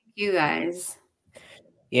will. Thank you guys.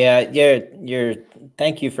 Yeah.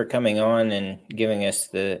 Thank you for coming on and giving us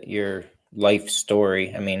your life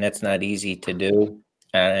story. I mean, that's not easy to do.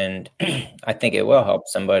 And I think it will help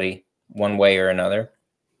somebody one way or another.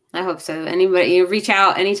 I hope so. Anybody, reach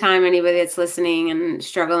out anytime, anybody that's listening and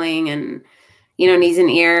struggling and, needs an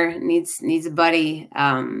ear, needs a buddy.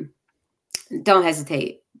 Don't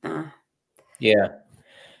hesitate. Yeah.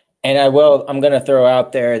 And I'm going to throw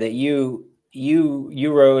out there that you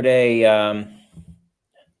wrote a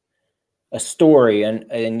story and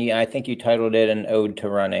I think you titled it An Ode to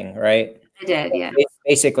Running, right? I did, yeah. It's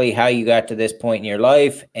basically how you got to this point in your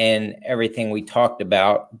life and everything we talked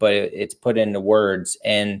about, but it's put into words.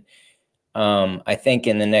 And I think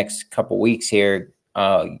in the next couple weeks here,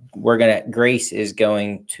 Grace is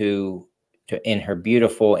going to in her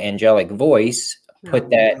beautiful angelic voice, put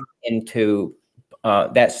that into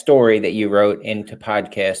that story that you wrote into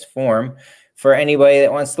podcast form for anybody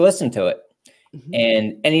that wants to listen to it. Mm-hmm.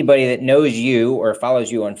 And anybody that knows you or follows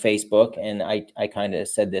you on Facebook, and I kind of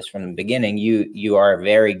said this from the beginning, you are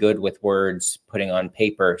very good with words, putting on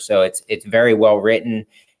paper. So it's very well written,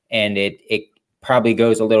 and it probably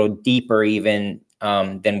goes a little deeper even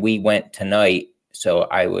than we went tonight. So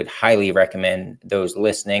I would highly recommend those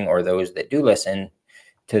listening or those that do listen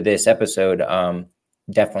to this episode,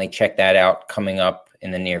 definitely check that out coming up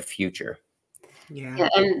in the near future. Yeah,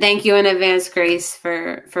 and thank you in advance, Grace,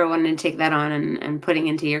 for wanting to take that on and putting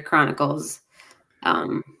into your chronicles.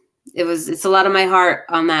 It's a lot of my heart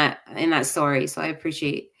in that story, so I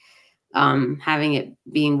appreciate having it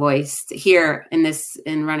being voiced here in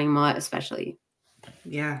Running Mullet, especially.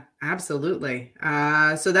 Yeah, absolutely.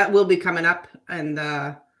 So that will be coming up, and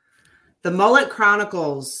the Mullet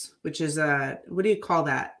Chronicles, which is what do you call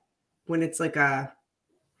that when it's like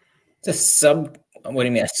It's a sub. What do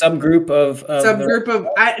you mean? A subgroup of subgroup of?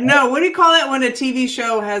 No. What do you call it when a TV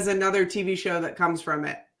show has another TV show that comes from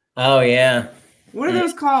it? Oh yeah. What are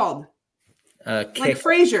those called? Like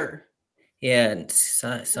Frasier. Yeah,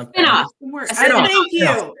 something. Spin-off. Thank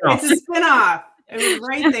you. It's a spinoff. It was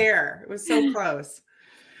right there. It was so close.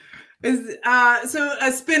 So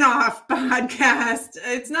a spin-off podcast.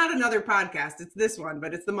 It's not another podcast. It's this one,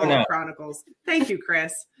 but it's the Mullet Chronicles. Thank you,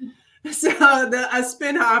 Chris. So a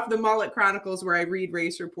spin-off, the Mullet Chronicles, where I read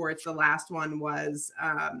race reports. The last one was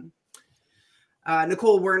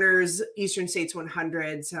Nicole Werner's Eastern States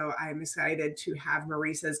 100. So I'm excited to have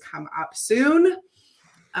Marissa's come up soon.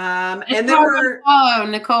 And then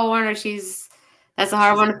Nicole Werner, that's a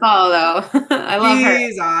hard one to follow, though. I love her.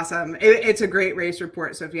 She's awesome. It's a great race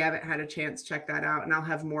report. So if you haven't had a chance, check that out. And I'll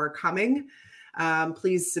have more coming.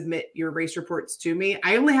 Please submit your race reports to me.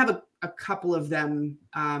 I only have a couple of them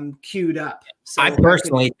queued up. So I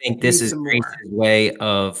personally think this is Grace's way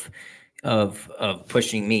of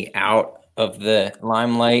pushing me out of the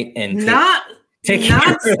limelight and not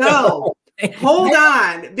so. Hold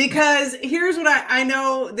on, because here's what I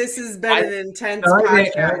know. This has been an intense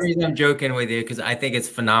podcast. The reason I'm joking with you because I think it's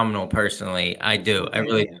phenomenal. Personally, I do. I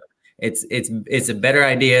really do. It's a better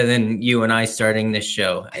idea than you and I starting this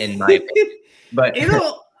show, in my opinion. But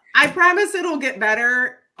I promise it'll get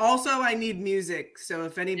better. Also, I need music, so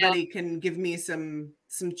if anybody can give me some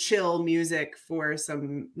chill music for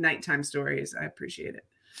some nighttime stories, I appreciate it.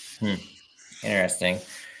 Interesting.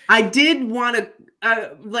 I did want to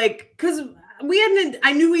because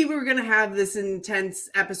I knew we were going to have this intense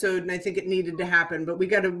episode, and I think it needed to happen, but we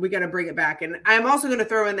got to bring it back. And I'm also going to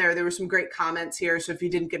throw in there were some great comments here. So if you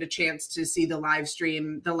didn't get a chance to see the live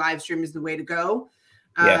stream is the way to go.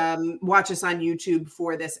 Yeah. Watch us on YouTube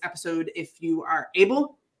for this episode if you are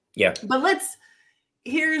able. Yeah. But let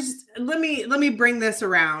me bring this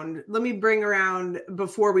around. Let me bring around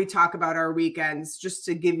before we talk about our weekends, just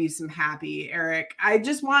to give you some happy, Eric. I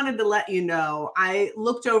just wanted to let you know, I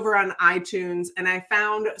looked over on iTunes and I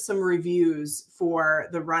found some reviews for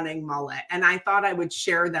the Running Mullet, and I thought I would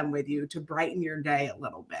share them with you to brighten your day a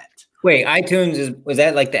little bit. Wait, iTunes was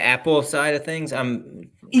that like the Apple side of things?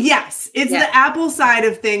 Yes, it's the Apple side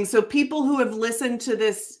of things. So people who have listened to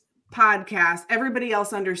this podcast, everybody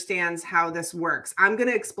else understands how this works. I'm going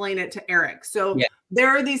to explain it to Eric. So there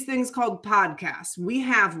are these things called podcasts. We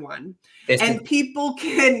have one, and people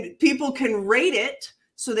can rate it,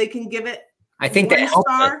 so they can give it. I think 1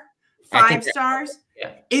 star, 5 stars.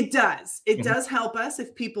 Yeah. It does. It does help us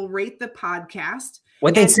if people rate the podcast.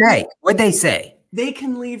 What'd they say? They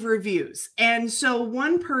can leave reviews. And so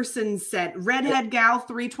one person said, Redhead Gal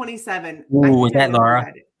 327. Ooh, is that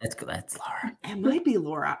Laura? That's Laura. It might be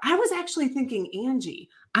Laura. I was actually thinking Angie.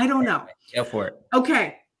 I don't know. Go for it.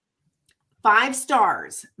 Okay. 5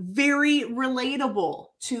 stars. Very relatable.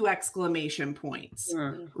 2 exclamation points.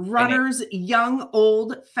 Runners, young,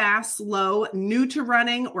 old, fast, slow, new to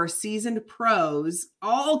running, or seasoned pros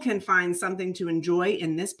all can find something to enjoy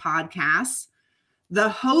in this podcast. The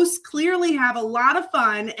hosts clearly have a lot of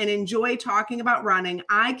fun and enjoy talking about running.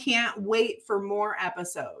 I can't wait for more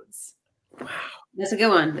episodes. Wow. That's a good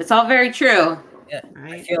one. It's all very true. Yeah.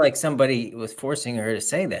 Right? I feel like somebody was forcing her to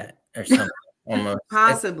say that or something. Almost.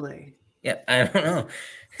 Possibly. I don't know.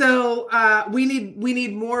 So we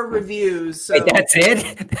need more reviews. So. Wait, that's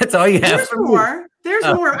it? That's all you have? There's more. There's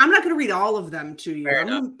more. I'm not going to read all of them to you.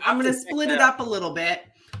 I'm going to split it up a little bit.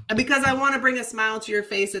 Because I want to bring a smile to your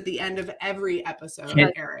face at the end of every episode,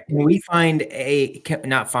 Eric. Can we can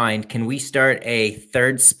we start a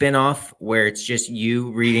third spinoff where it's just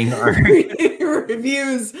you reading our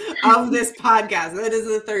reviews of this podcast? That is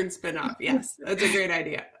the third spinoff. Yes, that's a great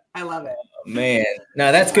idea. I love it. Oh, man,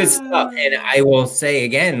 no, that's good stuff. And I will say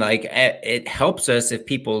again, it helps us if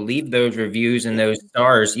people leave those reviews and those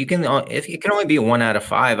stars. If it can only be 1 out of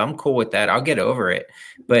 5, I'm cool with that. I'll get over it.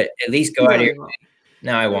 But at least go out of your way.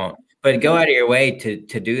 No, I won't. But go out of your way to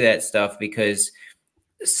do that stuff, because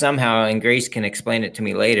somehow, and Grace can explain it to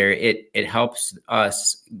me later, it helps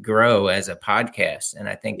us grow as a podcast. And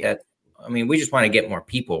I think we just want to get more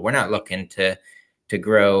people. We're not looking to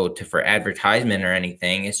grow for advertisement or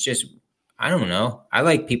anything. It's just, I don't know. I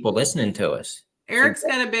like people listening to us. Eric's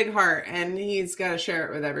got a big heart, and he's got to share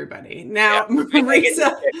it with everybody. Now,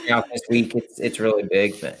 Marissa, this week it's really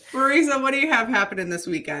big. But Marissa, what do you have happening this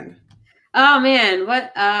weekend? Oh man,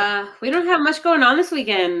 what we don't have much going on this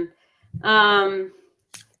weekend.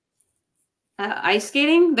 Ice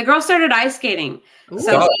skating. The girls started ice skating. Ooh.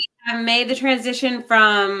 So I made the transition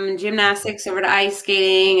from gymnastics over to ice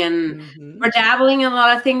skating, and we're dabbling in a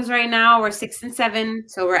lot of things right now. We're 6 and 7,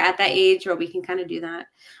 so we're at that age where we can kind of do that.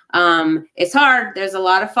 It's hard. There's a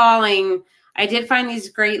lot of falling. I did find these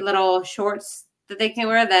great little shorts that they can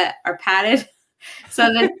wear that are padded.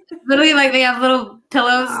 So they're literally like they have little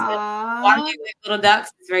pillows walking like little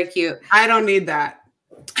ducks. It's very cute. I don't need that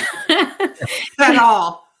at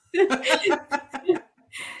all.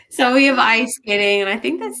 So we have ice skating, and I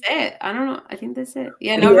think that's it. I don't know. I think that's it.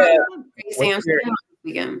 Yeah, no racing. I'm starting on this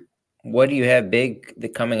weekend. What do you have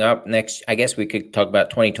big coming up next? I guess we could talk about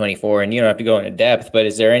 2024, and you don't have to go into depth, but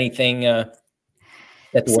is there anything that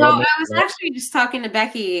the So world I was actually just talking to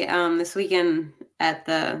Becky this weekend at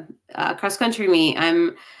the cross country meet.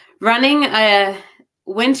 I'm running a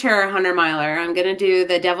winter 100 miler. I'm going to do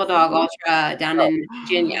the Devil Dog Ultra down in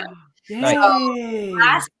Virginia. So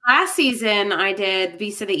last season I did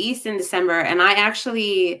Beast of the East in December, and I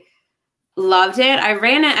actually loved it. I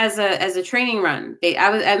ran it as a training run. I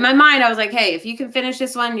was in my mind, I was like, hey, if you can finish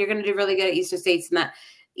this one, you're going to do really good at Eastern States. And that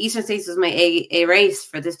Eastern States was my A race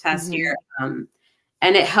for this past year. And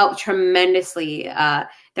it helped tremendously.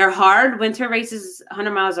 They're hard. Winter races,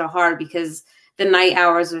 100 miles are hard because the night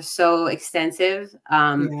hours are so extensive.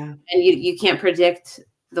 And you can't predict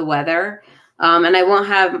the weather. And I won't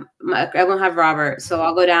have Robert. So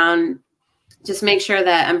I'll go down, just make sure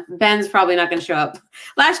that Ben's probably not going to show up.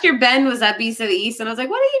 Last year, Ben was at Beast of the East, and I was like,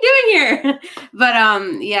 what are you doing here? But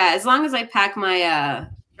yeah, as long as I pack my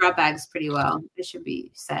drop bags pretty well, it should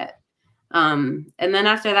be set. And then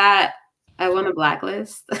after that, I won a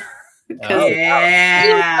blacklist.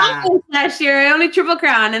 Last year, I only Triple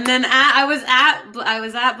Crown, and then I was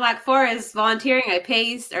at Black Forest volunteering. I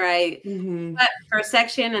paced, or I cut for a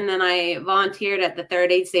section, and then I volunteered at the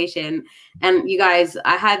third aid station. And you guys,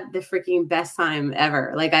 I had the freaking best time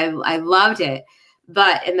ever. Like I loved it.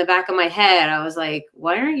 But in the back of my head, I was like,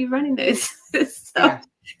 why aren't you running this?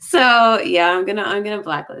 So yeah, I'm gonna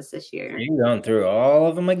blacklist this year. You're going through all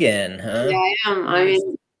of them again, huh? Yeah, I am. I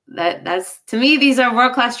mean, that's to me, these are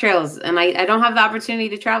world-class trails, and I don't have the opportunity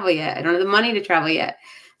to travel yet. I don't have the money to travel yet.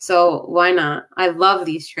 So why not? I love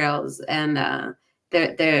these trails, and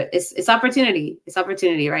it's opportunity. It's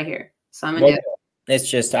opportunity right here. So I'm gonna do it. It's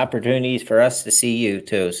just opportunities for us to see you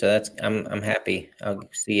too. So I'm happy. I'll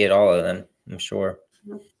see it, all of them, I'm sure.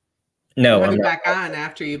 No, I'm back on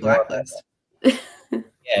after you blacklist.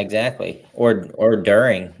 Yeah, exactly. Or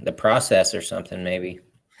during the process or something, maybe.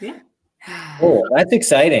 Yeah. Oh, that's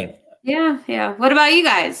exciting. Yeah. What about you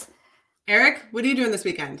guys? Eric, what are you doing this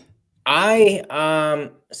weekend?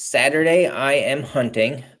 Saturday I am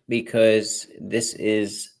hunting, because this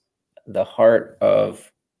is the heart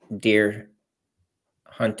of deer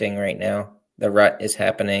hunting right now. The rut is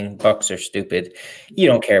happening. Bucks are stupid. You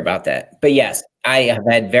don't care about that. But yes, I have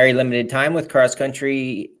had very limited time with cross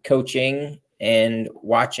country coaching and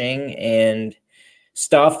watching and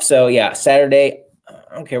stuff. So yeah, Saturday,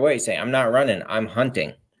 I don't care what you say. I'm not running. I'm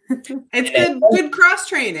hunting. It's good cross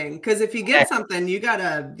training, because if you get something, you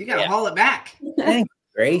gotta haul it back. Thank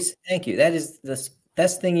you, Grace. Thank you. That is the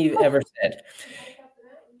best thing you've ever said.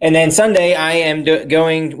 And then Sunday, I am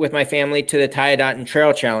going with my family to the Tyadotten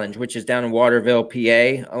Trail Challenge, which is down in Waterville,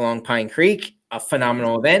 PA, along Pine Creek. A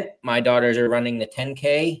phenomenal event. My daughters are running the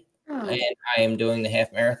 10K, and I am doing the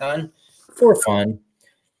half marathon for fun.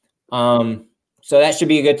 So that should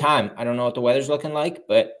be a good time. I don't know what the weather's looking like,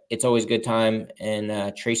 but it's always a good time.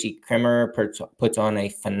 And Tracy Krimmer puts on a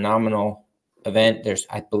phenomenal event.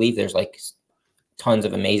 I believe there's like tons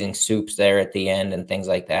of amazing soups there at the end and things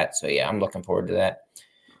like that. So yeah, I'm looking forward to that.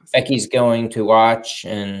 Becky's going to watch,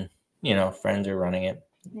 and friends are running it.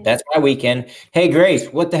 That's my weekend. Hey, Grace,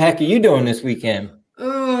 what the heck are you doing this weekend?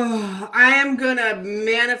 Oh, I am going to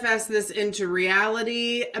manifest this into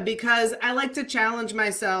reality, because I like to challenge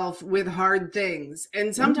myself with hard things.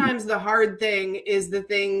 And sometimes the hard thing is the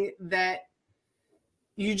thing that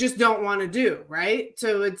you just don't want to do, right?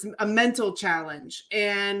 So it's a mental challenge.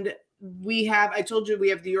 And I told you we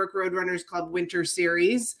have the York Roadrunners Club Winter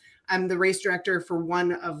Series. I'm the race director for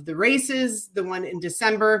one of the races, the one in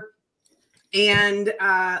December. And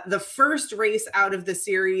the first race out of the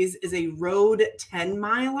series is a road 10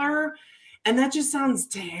 miler. And that just sounds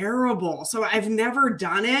terrible. So I've never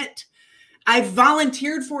done it. I've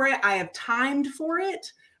volunteered for it. I have timed for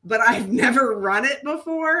it, but I've never run it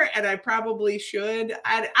before. And I probably should.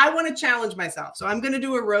 I want to challenge myself. So I'm going to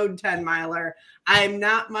do a road 10 miler. I'm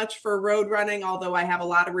not much for road running, although I have a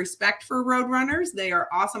lot of respect for road runners. They are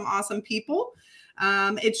awesome, awesome people.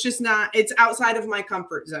 It's outside of my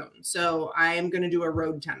comfort zone. So I am going to do a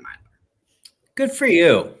road 10 miler. Good for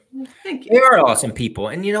you. Thank you. They are awesome people.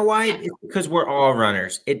 And you know why? It's because we're all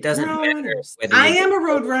runners. It doesn't We're all matter. runners. Whether I am a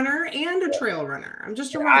road runner and a trail runner. I'm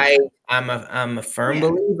just a runner. I'm a firm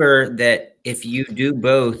believer that if you do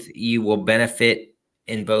both, you will benefit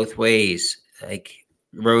in both ways. Like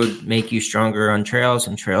road make you stronger on trails,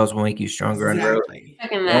 and trails will make you stronger on road.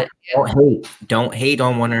 Don't hate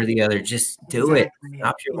on one or the other. Just do it.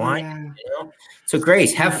 Stop your whining. You know? So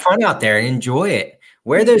Grace, have fun out there and enjoy it.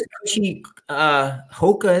 Wear those cushy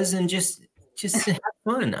hokas and just have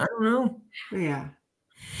fun. I don't know. Yeah.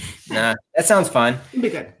 Nah, that sounds fun. It'll be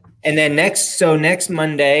good. And then next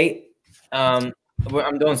Monday, I'm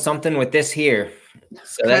doing something with this here.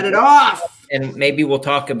 So cut it off. And maybe we'll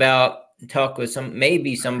talk with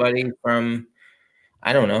somebody from,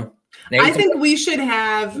 I don't know. I think we should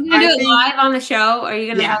have. You gonna do it live on the show? Are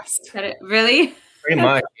you gonna have to cut it? Really? Pretty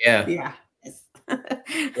much, yeah. Yeah.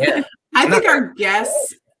 Yeah. I think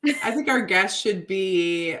our guests should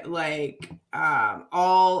be like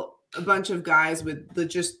all a bunch of guys with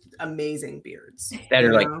just amazing beards that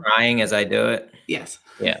are like crying as I do it. Yes.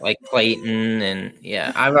 Yeah, like Clayton and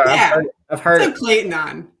I've heard Clayton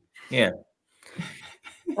on. Yeah.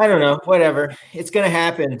 I don't know. Whatever. It's gonna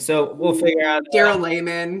happen. So we'll figure out. Daryl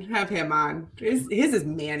Lehman, have him on. His is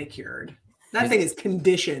manicured. That thing is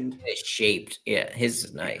conditioned. It's shaped. Yeah, his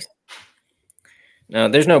is nice. No,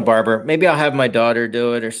 there's no barber. Maybe I'll have my daughter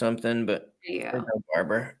do it or something, but there's no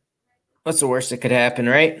barber. What's the worst that could happen,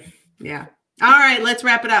 right? Yeah. All right, let's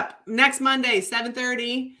wrap it up. Next Monday,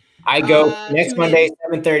 7:30. I go next Monday,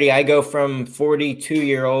 7:30. I go from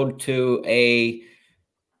 42-year-old to a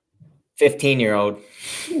 15-year-old.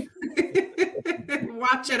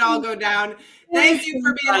 Watch it all go down. Thank you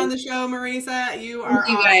for being on the show, Marissa. You are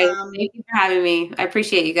awesome. Guys. Thank you for having me. I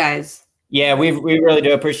appreciate you guys. Yeah, we really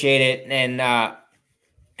do appreciate it, and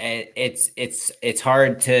it's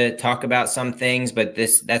hard to talk about some things, but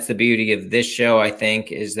that's the beauty of this show. I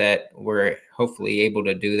think is that we're hopefully able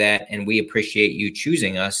to do that, and we appreciate you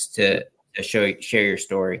choosing us to share your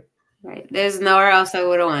story. Right, there's nowhere else I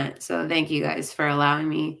would have went. So thank you guys for allowing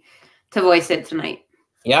me to voice it tonight.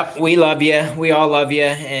 Yep, we love you. We all love you.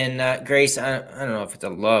 And Grace, I don't know if it's a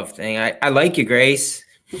love thing. I like you, Grace.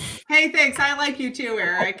 Hey, thanks. I like you too,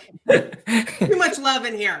 Eric. Too much love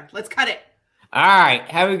in here. Let's cut it. All right.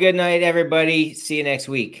 Have a good night, everybody. See you next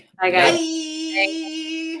week. Bye, guys. Bye.